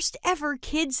our first ever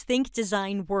Kids Think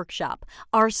Design workshop.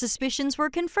 Our suspicions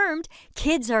were confirmed.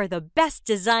 Kids are the best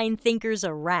design thinkers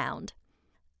around.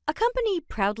 A company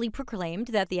proudly proclaimed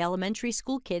that the elementary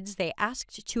school kids they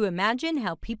asked to imagine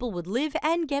how people would live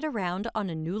and get around on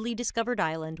a newly discovered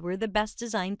island were the best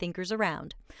design thinkers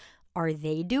around. Are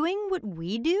they doing what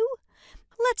we do?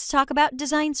 Let's talk about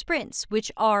design sprints,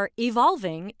 which are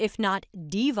evolving, if not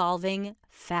devolving,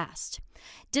 fast.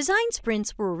 Design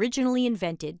sprints were originally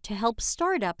invented to help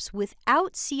startups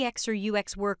without CX or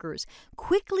UX workers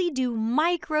quickly do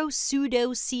micro pseudo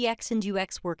CX and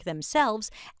UX work themselves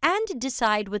and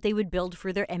decide what they would build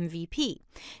for their MVP.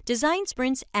 Design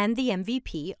sprints and the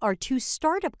MVP are 2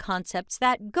 startup concepts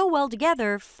that go well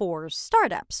together for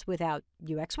startups without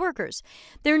UX workers.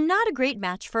 They're not a great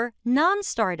match for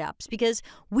non-startups because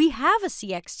we have a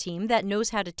CX team that knows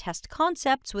how to test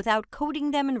concepts without coding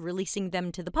them and releasing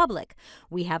them to the public.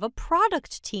 We have a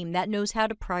product team that knows how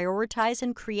to prioritize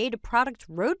and create a product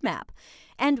roadmap.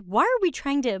 And why are we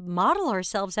trying to model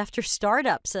ourselves after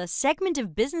startups, a segment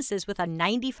of businesses with a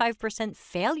 95%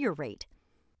 failure rate?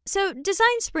 So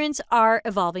design sprints are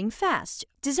evolving fast.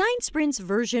 Design sprints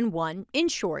version 1, in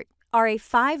short, are a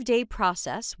 5-day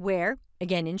process where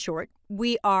Again, in short,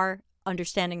 we are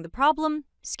understanding the problem,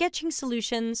 sketching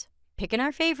solutions, picking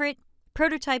our favorite,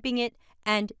 prototyping it,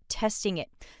 and testing it.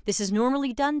 This is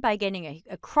normally done by getting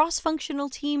a cross-functional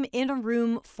team in a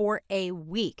room for a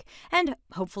week, and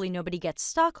hopefully nobody gets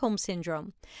Stockholm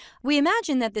Syndrome. We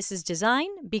imagine that this is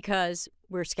design because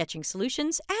we're sketching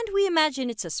solutions, and we imagine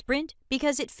it's a sprint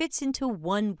because it fits into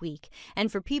 1 week.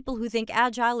 And for people who think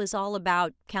Agile is all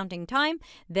about counting time,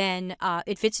 then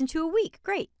it fits into a week.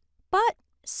 Great. But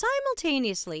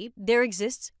simultaneously, there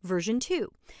exists version 2.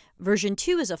 Version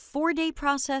 2 is a 4-day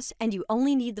process, and you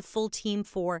only need the full team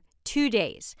for 2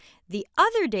 days. The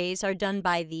other days are done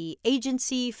by the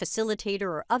agency, facilitator,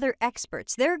 or other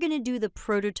experts. They're going to do the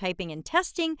prototyping and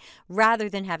testing rather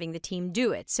than having the team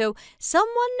do it. So someone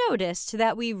noticed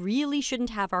that we really shouldn't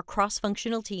have our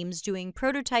cross-functional teams doing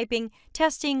prototyping,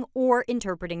 testing, or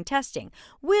interpreting testing.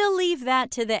 We'll leave that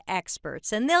to the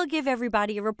experts, and they'll give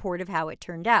everybody a report of how it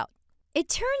turned out. It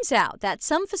turns out that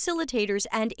some facilitators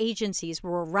and agencies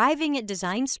were arriving at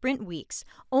design sprint weeks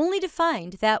only to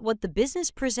find that what the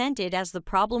business presented as the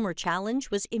problem or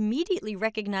challenge was immediately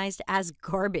recognized as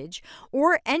garbage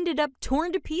or ended up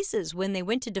torn to pieces when they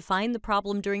went to define the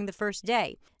problem during the first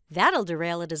day. That'll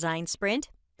derail a design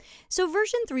sprint. So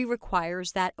version 3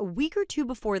 requires that a week or 2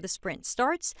 before the sprint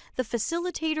starts, the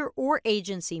facilitator or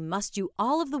agency must do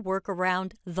all of the work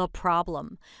around the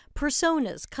problem.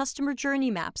 Personas, customer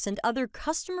journey maps, and other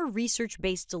customer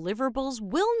research-based deliverables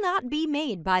will not be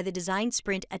made by the design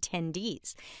sprint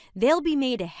attendees. They'll be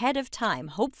made ahead of time,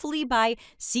 hopefully by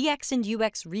CX and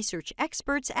UX research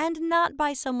experts and not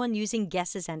by someone using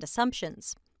guesses and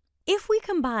assumptions. If we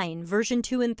combine version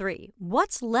 2 and 3,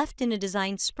 what's left in a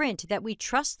design sprint that we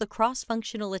trust the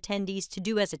cross-functional attendees to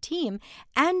do as a team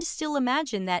and still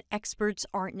imagine that experts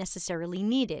aren't necessarily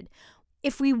needed?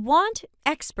 If we want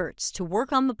experts to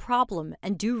work on the problem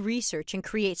and do research and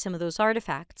create some of those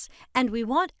artifacts, and we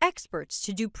want experts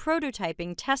to do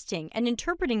prototyping, testing, and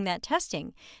interpreting that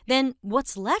testing, then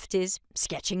what's left is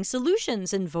sketching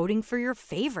solutions and voting for your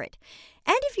favorite.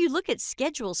 And if you look at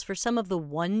schedules for some of the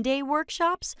one-day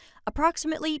workshops,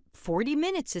 approximately 40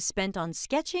 minutes is spent on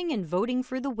sketching and voting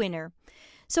for the winner.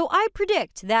 So I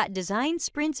predict that Design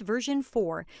Sprints version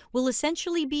 4 will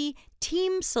essentially be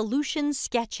team solution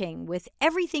sketching with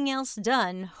everything else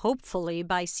done, hopefully,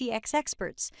 by CX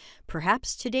experts.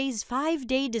 Perhaps today's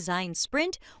 5-day design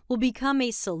sprint will become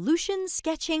a solution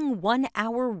sketching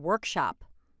 1-hour workshop.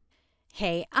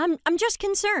 Hey, I'm just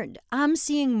concerned. I'm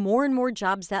seeing more and more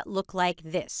jobs that look like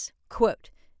this. Quote,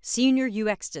 Senior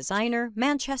UX Designer,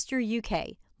 Manchester,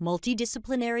 UK,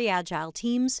 Multidisciplinary Agile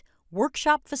Teams,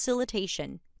 Workshop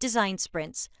Facilitation, Design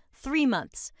Sprints, 3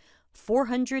 months,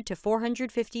 400 to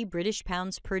 450 British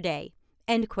pounds per day.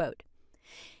 End quote.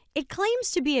 It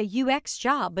claims to be a UX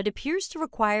job, but appears to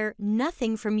require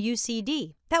nothing from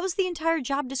UCD. That was the entire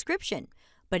job description.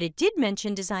 But it did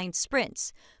mention design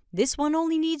sprints. This one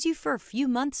only needs you for a few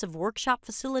months of workshop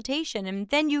facilitation, and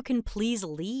then you can please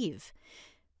leave.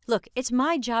 Look, it's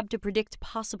my job to predict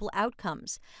possible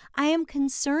outcomes. I am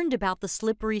concerned about the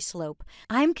slippery slope.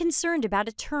 I'm concerned about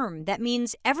a term that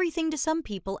means everything to some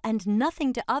people and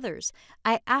nothing to others.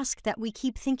 I ask that we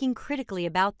keep thinking critically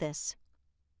about this.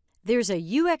 There's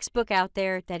a UX book out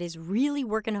there that is really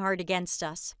working hard against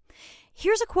us.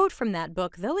 Here's a quote from that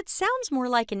book, though it sounds more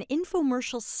like an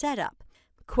infomercial setup.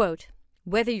 Quote,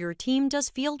 Whether your team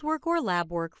does fieldwork or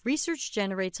lab work, research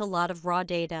generates a lot of raw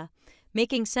data.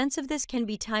 Making sense of this can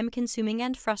be time-consuming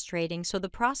and frustrating, so the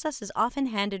process is often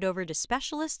handed over to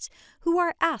specialists who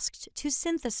are asked to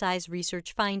synthesize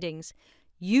research findings.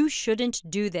 You shouldn't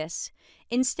do this.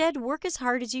 Instead, work as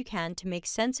hard as you can to make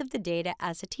sense of the data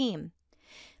as a team.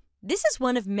 This is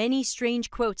one of many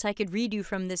strange quotes I could read you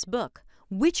from this book.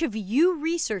 Which of you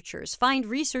researchers find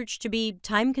research to be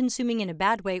time-consuming in a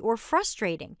bad way or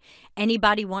frustrating?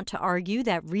 Anybody want to argue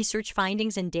that research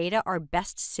findings and data are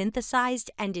best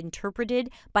synthesized and interpreted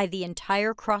by the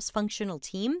entire cross-functional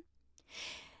team?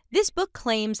 This book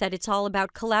claims that it's all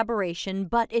about collaboration,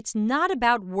 but it's not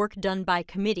about work done by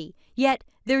committee. Yet,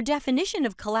 their definition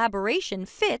of collaboration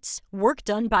fits work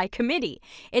done by committee.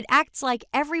 It acts like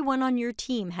everyone on your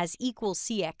team has equal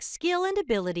CX skill and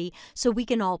ability, so we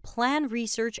can all plan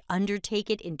research, undertake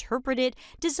it, interpret it,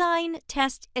 design,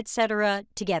 test, etc.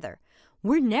 together.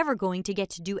 We're never going to get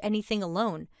to do anything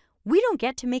alone. We don't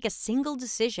get to make a single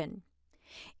decision.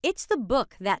 It's the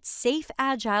book that Safe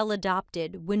Agile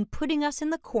adopted when putting us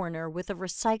in the corner with a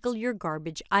recycle your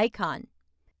garbage icon.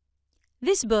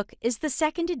 This book is the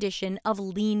second edition of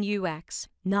Lean UX.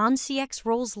 Non-CX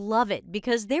roles love it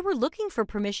because they were looking for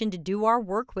permission to do our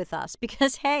work with us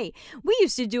because, hey, we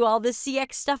used to do all this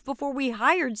CX stuff before we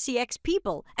hired CX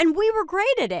people, and we were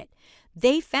great at it.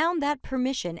 They found that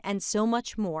permission and so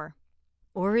much more.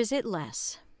 Or is it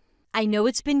less? I know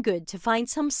it's been good to find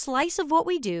some slice of what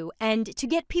we do and to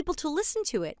get people to listen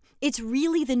to it. It's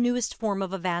really the newest form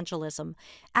of evangelism.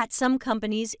 At some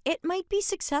companies, it might be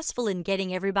successful in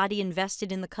getting everybody invested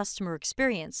in the customer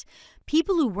experience.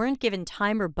 People who weren't given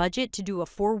time or budget to do a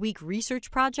 4-week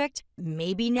research project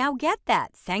maybe now get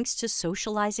that thanks to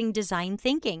socializing design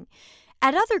thinking.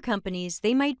 At other companies,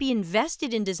 they might be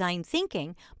invested in design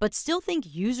thinking, but still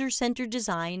think user-centered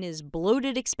design is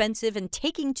bloated, expensive, and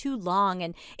taking too long,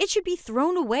 and it should be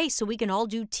thrown away so we can all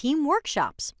do team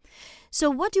workshops. So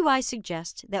what do I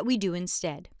suggest that we do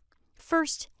instead?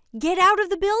 First, get out of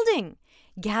the building.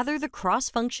 Gather the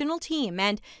cross-functional team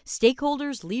and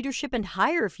stakeholders, leadership, and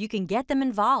hire if you can get them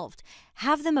involved.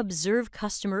 Have them observe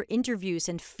customer interviews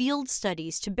and field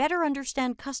studies to better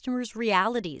understand customers'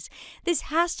 realities. This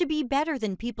has to be better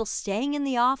than people staying in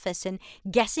the office and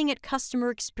guessing at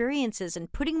customer experiences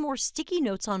and putting more sticky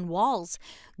notes on walls.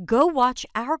 Go watch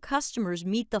our customers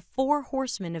meet the 4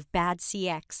 horsemen of bad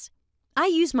CX. I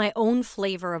use my own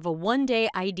flavor of a 1-day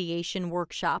ideation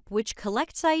workshop, which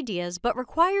collects ideas but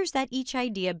requires that each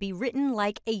idea be written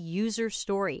like a user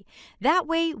story. That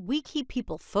way, we keep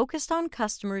people focused on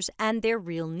customers and their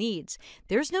real needs.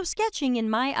 There's no sketching in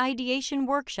my ideation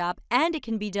workshop, and it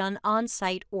can be done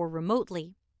on-site or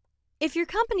remotely. If your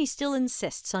company still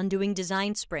insists on doing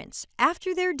design sprints,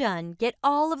 after they're done, get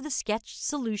all of the sketched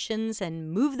solutions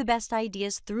and move the best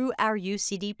ideas through our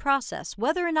UCD process,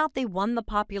 whether or not they won the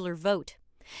popular vote.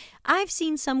 I've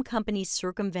seen some companies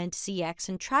circumvent CX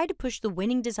and try to push the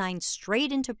winning design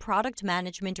straight into product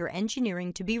management or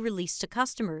engineering to be released to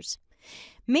customers.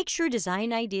 Make sure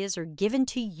design ideas are given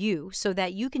to you so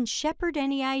that you can shepherd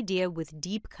any idea with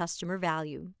deep customer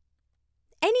value.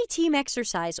 Any team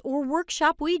exercise or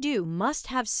workshop we do must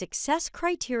have success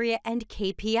criteria and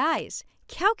KPIs.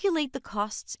 Calculate the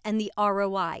costs and the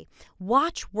ROI.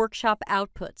 Watch workshop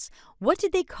outputs. What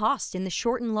did they cost in the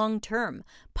short and long term?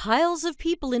 Piles of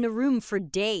people in a room for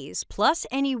days, plus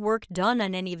any work done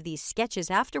on any of these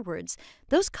sketches afterwards.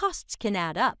 Those costs can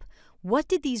add up. What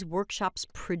did these workshops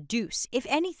produce, if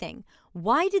anything?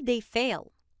 Why did they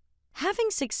fail? Having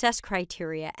success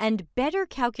criteria and better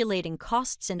calculating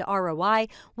costs and ROI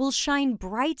will shine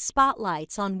bright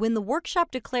spotlights on when the workshop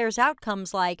declares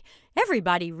outcomes like,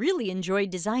 everybody really enjoyed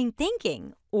design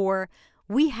thinking, or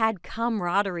we had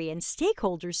camaraderie and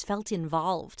stakeholders felt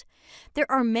involved.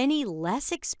 There are many less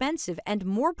expensive and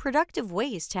more productive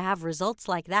ways to have results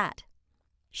like that.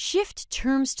 Shift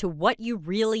terms to what you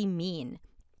really mean.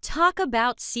 Talk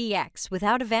about CX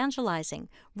without evangelizing.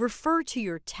 Refer to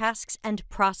your tasks and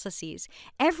processes.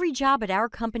 Every job at our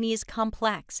company is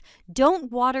complex.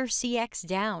 Don't water CX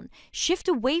down. Shift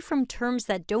away from terms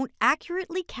that don't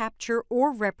accurately capture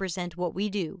or represent what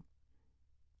we do.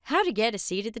 How to get a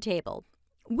seat at the table.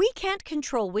 We can't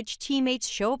control which teammates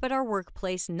show up at our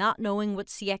workplace not knowing what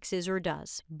CX is or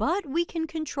does, but we can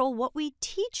control what we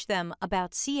teach them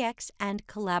about CX and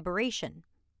collaboration.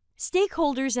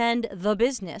 Stakeholders and the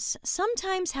business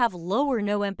sometimes have low or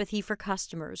no empathy for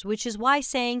customers, which is why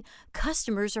saying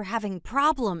customers are having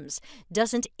problems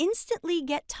doesn't instantly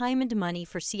get time and money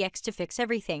for CX to fix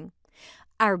everything.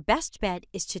 Our best bet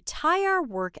is to tie our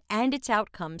work and its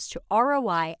outcomes to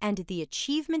ROI and the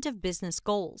achievement of business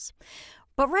goals.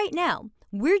 But right now,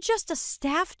 we're just a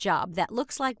staff job that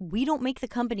looks like we don't make the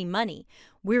company money.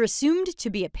 We're assumed to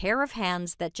be a pair of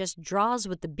hands that just draws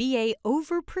what the BA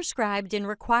overprescribed in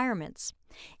requirements.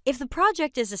 If the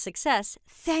project is a success,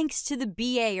 thanks to the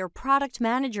BA or product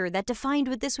manager that defined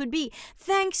what this would be,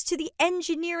 thanks to the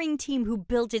engineering team who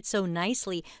built it so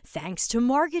nicely, thanks to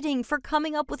marketing for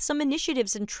coming up with some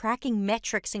initiatives and tracking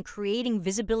metrics and creating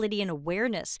visibility and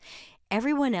awareness.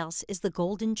 Everyone else is the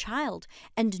golden child,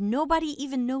 and nobody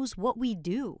even knows what we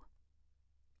do.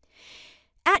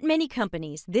 At many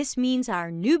companies, this means our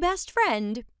new best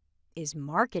friend is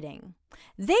marketing.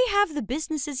 They have the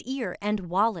business's ear and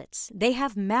wallets. They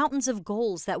have mountains of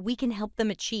goals that we can help them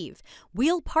achieve.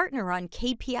 We'll partner on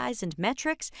KPIs and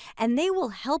metrics, and they will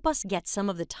help us get some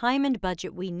of the time and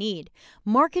budget we need.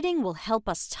 Marketing will help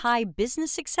us tie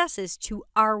business successes to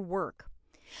our work.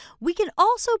 We can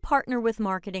also partner with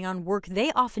marketing on work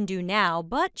they often do now,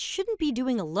 but shouldn't be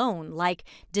doing alone, like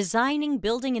designing,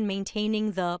 building, and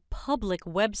maintaining the public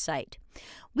website.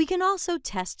 We can also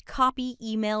test copy,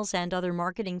 emails, and other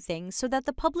marketing things so that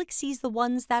the public sees the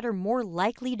ones that are more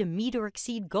likely to meet or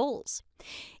exceed goals.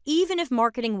 Even if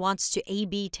marketing wants to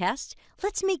A/B test,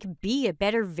 let's make B a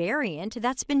better variant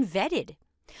that's been vetted.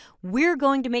 We're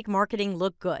going to make marketing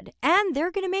look good, and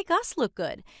they're going to make us look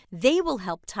good. They will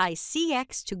help tie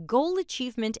CX to goal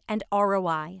achievement and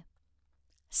ROI.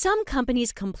 Some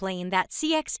companies complain that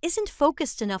CX isn't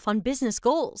focused enough on business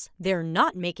goals. They're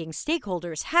not making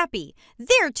stakeholders happy.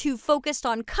 They're too focused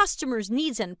on customers'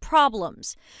 needs and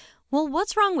problems. Well,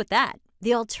 what's wrong with that?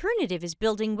 The alternative is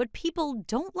building what people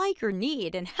don't like or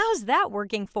need, and how's that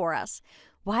working for us?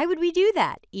 Why would we do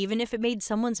that, even if it made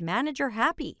someone's manager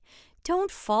happy?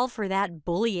 Don't fall for that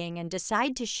bullying and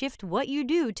decide to shift what you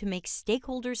do to make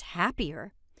stakeholders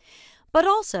happier. But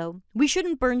also, we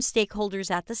shouldn't burn stakeholders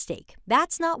at the stake.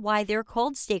 That's not why they're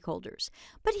called stakeholders.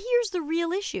 But here's the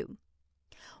real issue.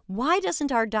 Why doesn't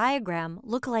our diagram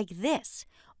look like this?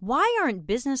 Why aren't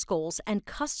business goals and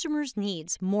customers'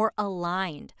 needs more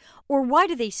aligned? Or why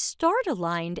do they start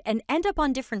aligned and end up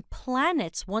on different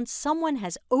planets once someone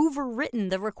has overwritten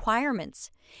the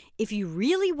requirements? If you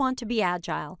really want to be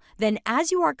agile, then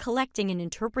as you are collecting and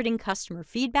interpreting customer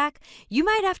feedback, you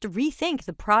might have to rethink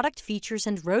the product features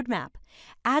and roadmap.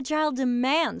 Agile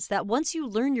demands that once you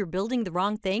learn you're building the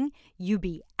wrong thing, you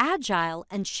be agile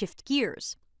and shift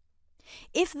gears.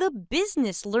 If the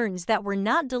business learns that we're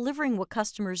not delivering what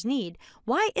customers need,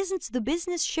 why isn't the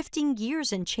business shifting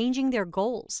gears and changing their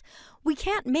goals? We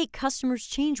can't make customers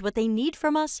change what they need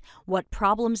from us, what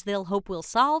problems they'll hope we'll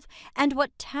solve, and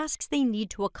what tasks they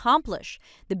need to accomplish.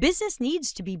 The business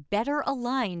needs to be better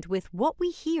aligned with what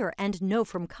we hear and know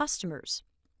from customers.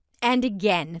 And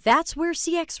again, that's where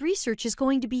CX research is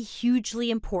going to be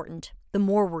hugely important. The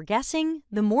more we're guessing,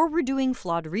 the more we're doing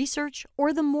flawed research,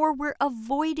 or the more we're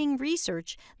avoiding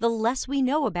research, the less we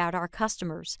know about our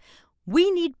customers. We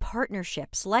need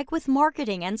partnerships, like with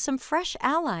marketing and some fresh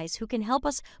allies who can help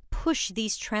us push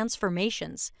these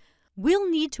transformations.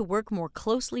 We'll need to work more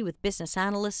closely with business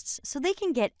analysts so they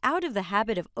can get out of the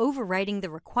habit of overwriting the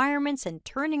requirements and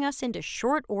turning us into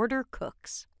short-order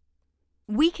cooks.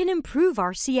 We can improve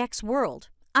our CX world.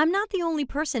 I'm not the only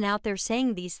person out there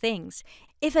saying these things.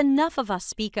 If enough of us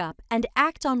speak up and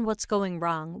act on what's going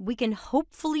wrong, we can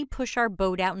hopefully push our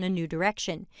boat out in a new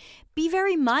direction. Be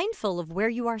very mindful of where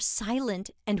you are silent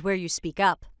and where you speak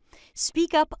up.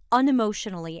 Speak up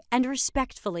unemotionally and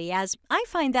respectfully, as I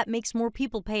find that makes more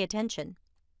people pay attention.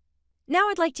 Now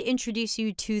I'd like to introduce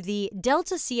you to the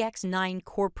Delta CX 9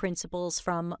 core principles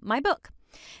from my book.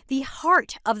 The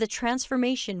heart of the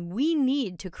transformation we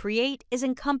need to create is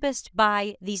encompassed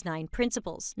by these 9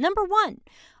 principles. Number 1,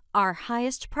 our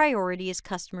highest priority is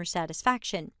customer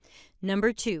satisfaction.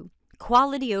 Number 2,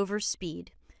 quality over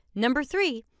speed. Number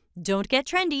 3, don't get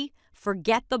trendy,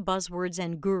 forget the buzzwords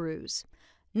and gurus.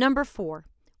 Number 4,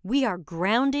 we are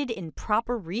grounded in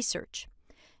proper research.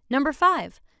 Number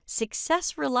 5,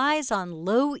 success relies on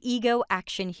low-ego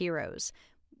action heroes.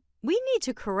 We need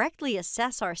to correctly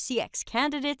assess our CX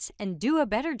candidates and do a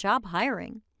better job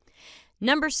hiring.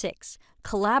 Number 6,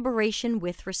 collaboration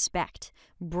with respect.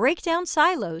 Break down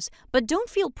silos, but don't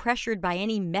feel pressured by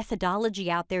any methodology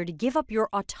out there to give up your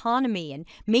autonomy and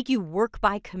make you work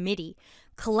by committee.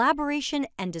 Collaboration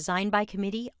and design by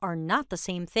committee are not the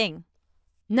same thing.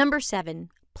 Number 7,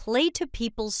 play to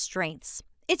people's strengths.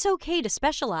 It's okay to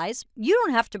specialize. You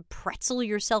don't have to pretzel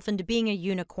yourself into being a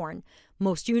unicorn.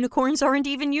 Most unicorns aren't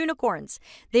even unicorns.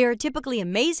 They are typically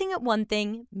amazing at one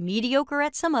thing, mediocre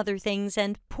at some other things,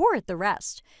 and poor at the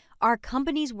rest. Our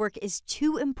company's work is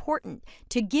too important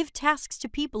to give tasks to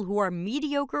people who are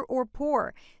mediocre or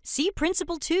poor. See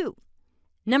Principle 2.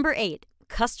 Number 8,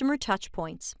 customer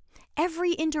touchpoints.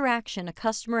 Every interaction a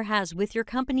customer has with your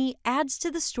company adds to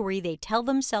the story they tell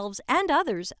themselves and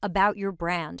others about your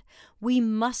brand. We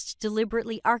must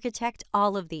deliberately architect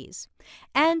all of these.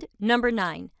 And number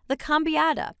 9, the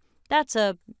cambiata. That's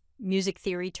a music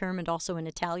theory term and also an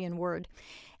Italian word.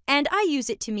 And I use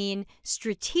it to mean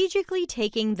strategically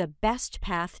taking the best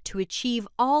path to achieve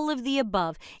all of the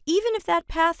above, even if that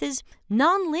path is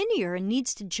non-linear and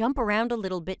needs to jump around a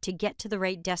little bit to get to the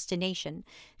right destination.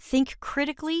 Think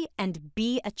critically and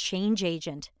be a change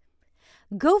agent.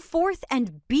 Go forth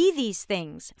and be these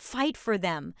things. Fight for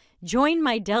them. Join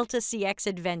my Delta CX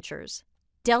adventures.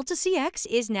 Delta CX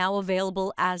is now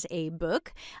available as a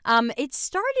book. It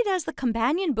started as the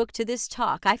companion book to this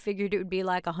talk. I figured it would be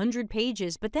like 100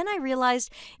 pages, but then I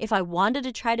realized if I wanted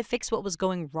to try to fix what was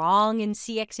going wrong in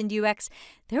CX and UX,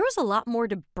 there was a lot more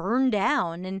to burn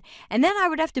down, and then I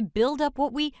would have to build up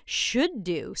what we should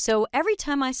do. So every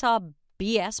time I saw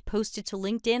BS posted to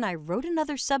LinkedIn, I wrote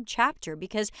another subchapter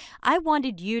because I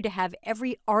wanted you to have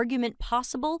every argument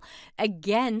possible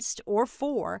against or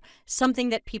for something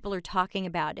that people are talking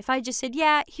about. If I just said,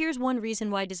 yeah, here's one reason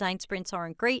why design sprints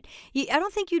aren't great, I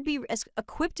don't think you'd be as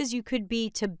equipped as you could be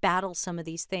to battle some of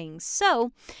these things.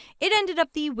 So it ended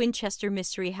up the Winchester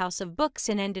Mystery House of Books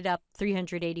and ended up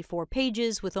 384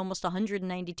 pages with almost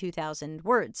 192,000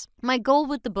 words. My goal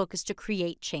with the book is to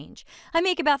create change. I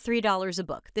make about $3 a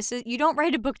book. You don't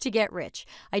write a book to get rich.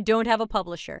 I don't have a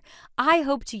publisher. I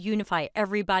hope to unify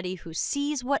everybody who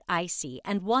sees what I see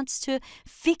and wants to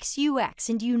fix UX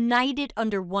and unite it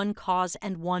under one cause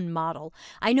and one model.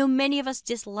 I know many of us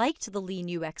disliked the Lean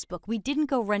UX book. We didn't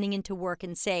go running into work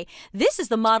and say, this is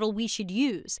the model we should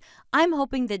use. I'm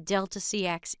hoping that Delta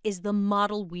CX is the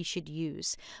model we should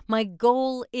use. My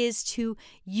goal is to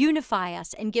unify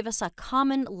us and give us a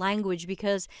common language,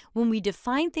 because when we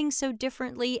define things so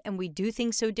differently and we do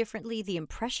things so differently, the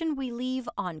impression we leave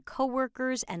on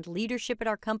coworkers and leadership at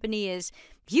our company is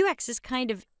UX is kind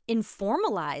of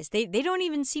informalized. They don't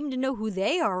even seem to know who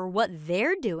they are or what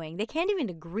they're doing. They can't even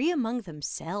agree among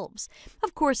themselves.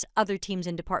 Of course, other teams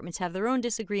and departments have their own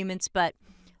disagreements, but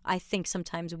I think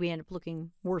sometimes we end up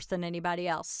looking worse than anybody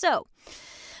else. So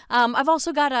I've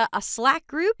also got a Slack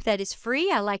group that is free.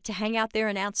 I like to hang out there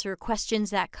and answer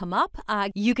questions that come up.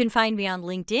 You can find me on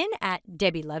LinkedIn at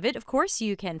Debbie Levitt. Of course,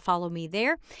 you can follow me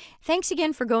there. Thanks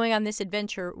again for going on this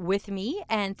adventure with me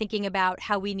and thinking about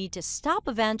how we need to stop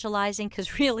evangelizing,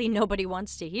 because really nobody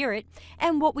wants to hear it,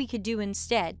 and what we could do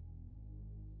instead.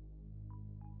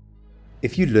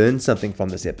 If you learned something from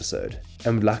this episode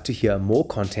and would like to hear more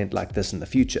content like this in the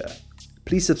future,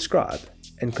 please subscribe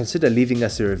and consider leaving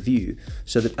us a review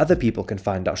so that other people can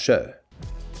find our show.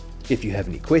 If you have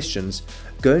any questions,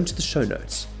 go into the show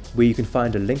notes where you can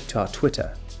find a link to our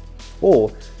Twitter,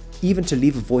 or even to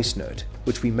leave a voice note,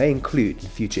 which we may include in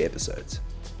future episodes.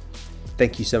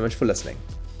 Thank you so much for listening.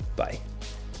 Bye.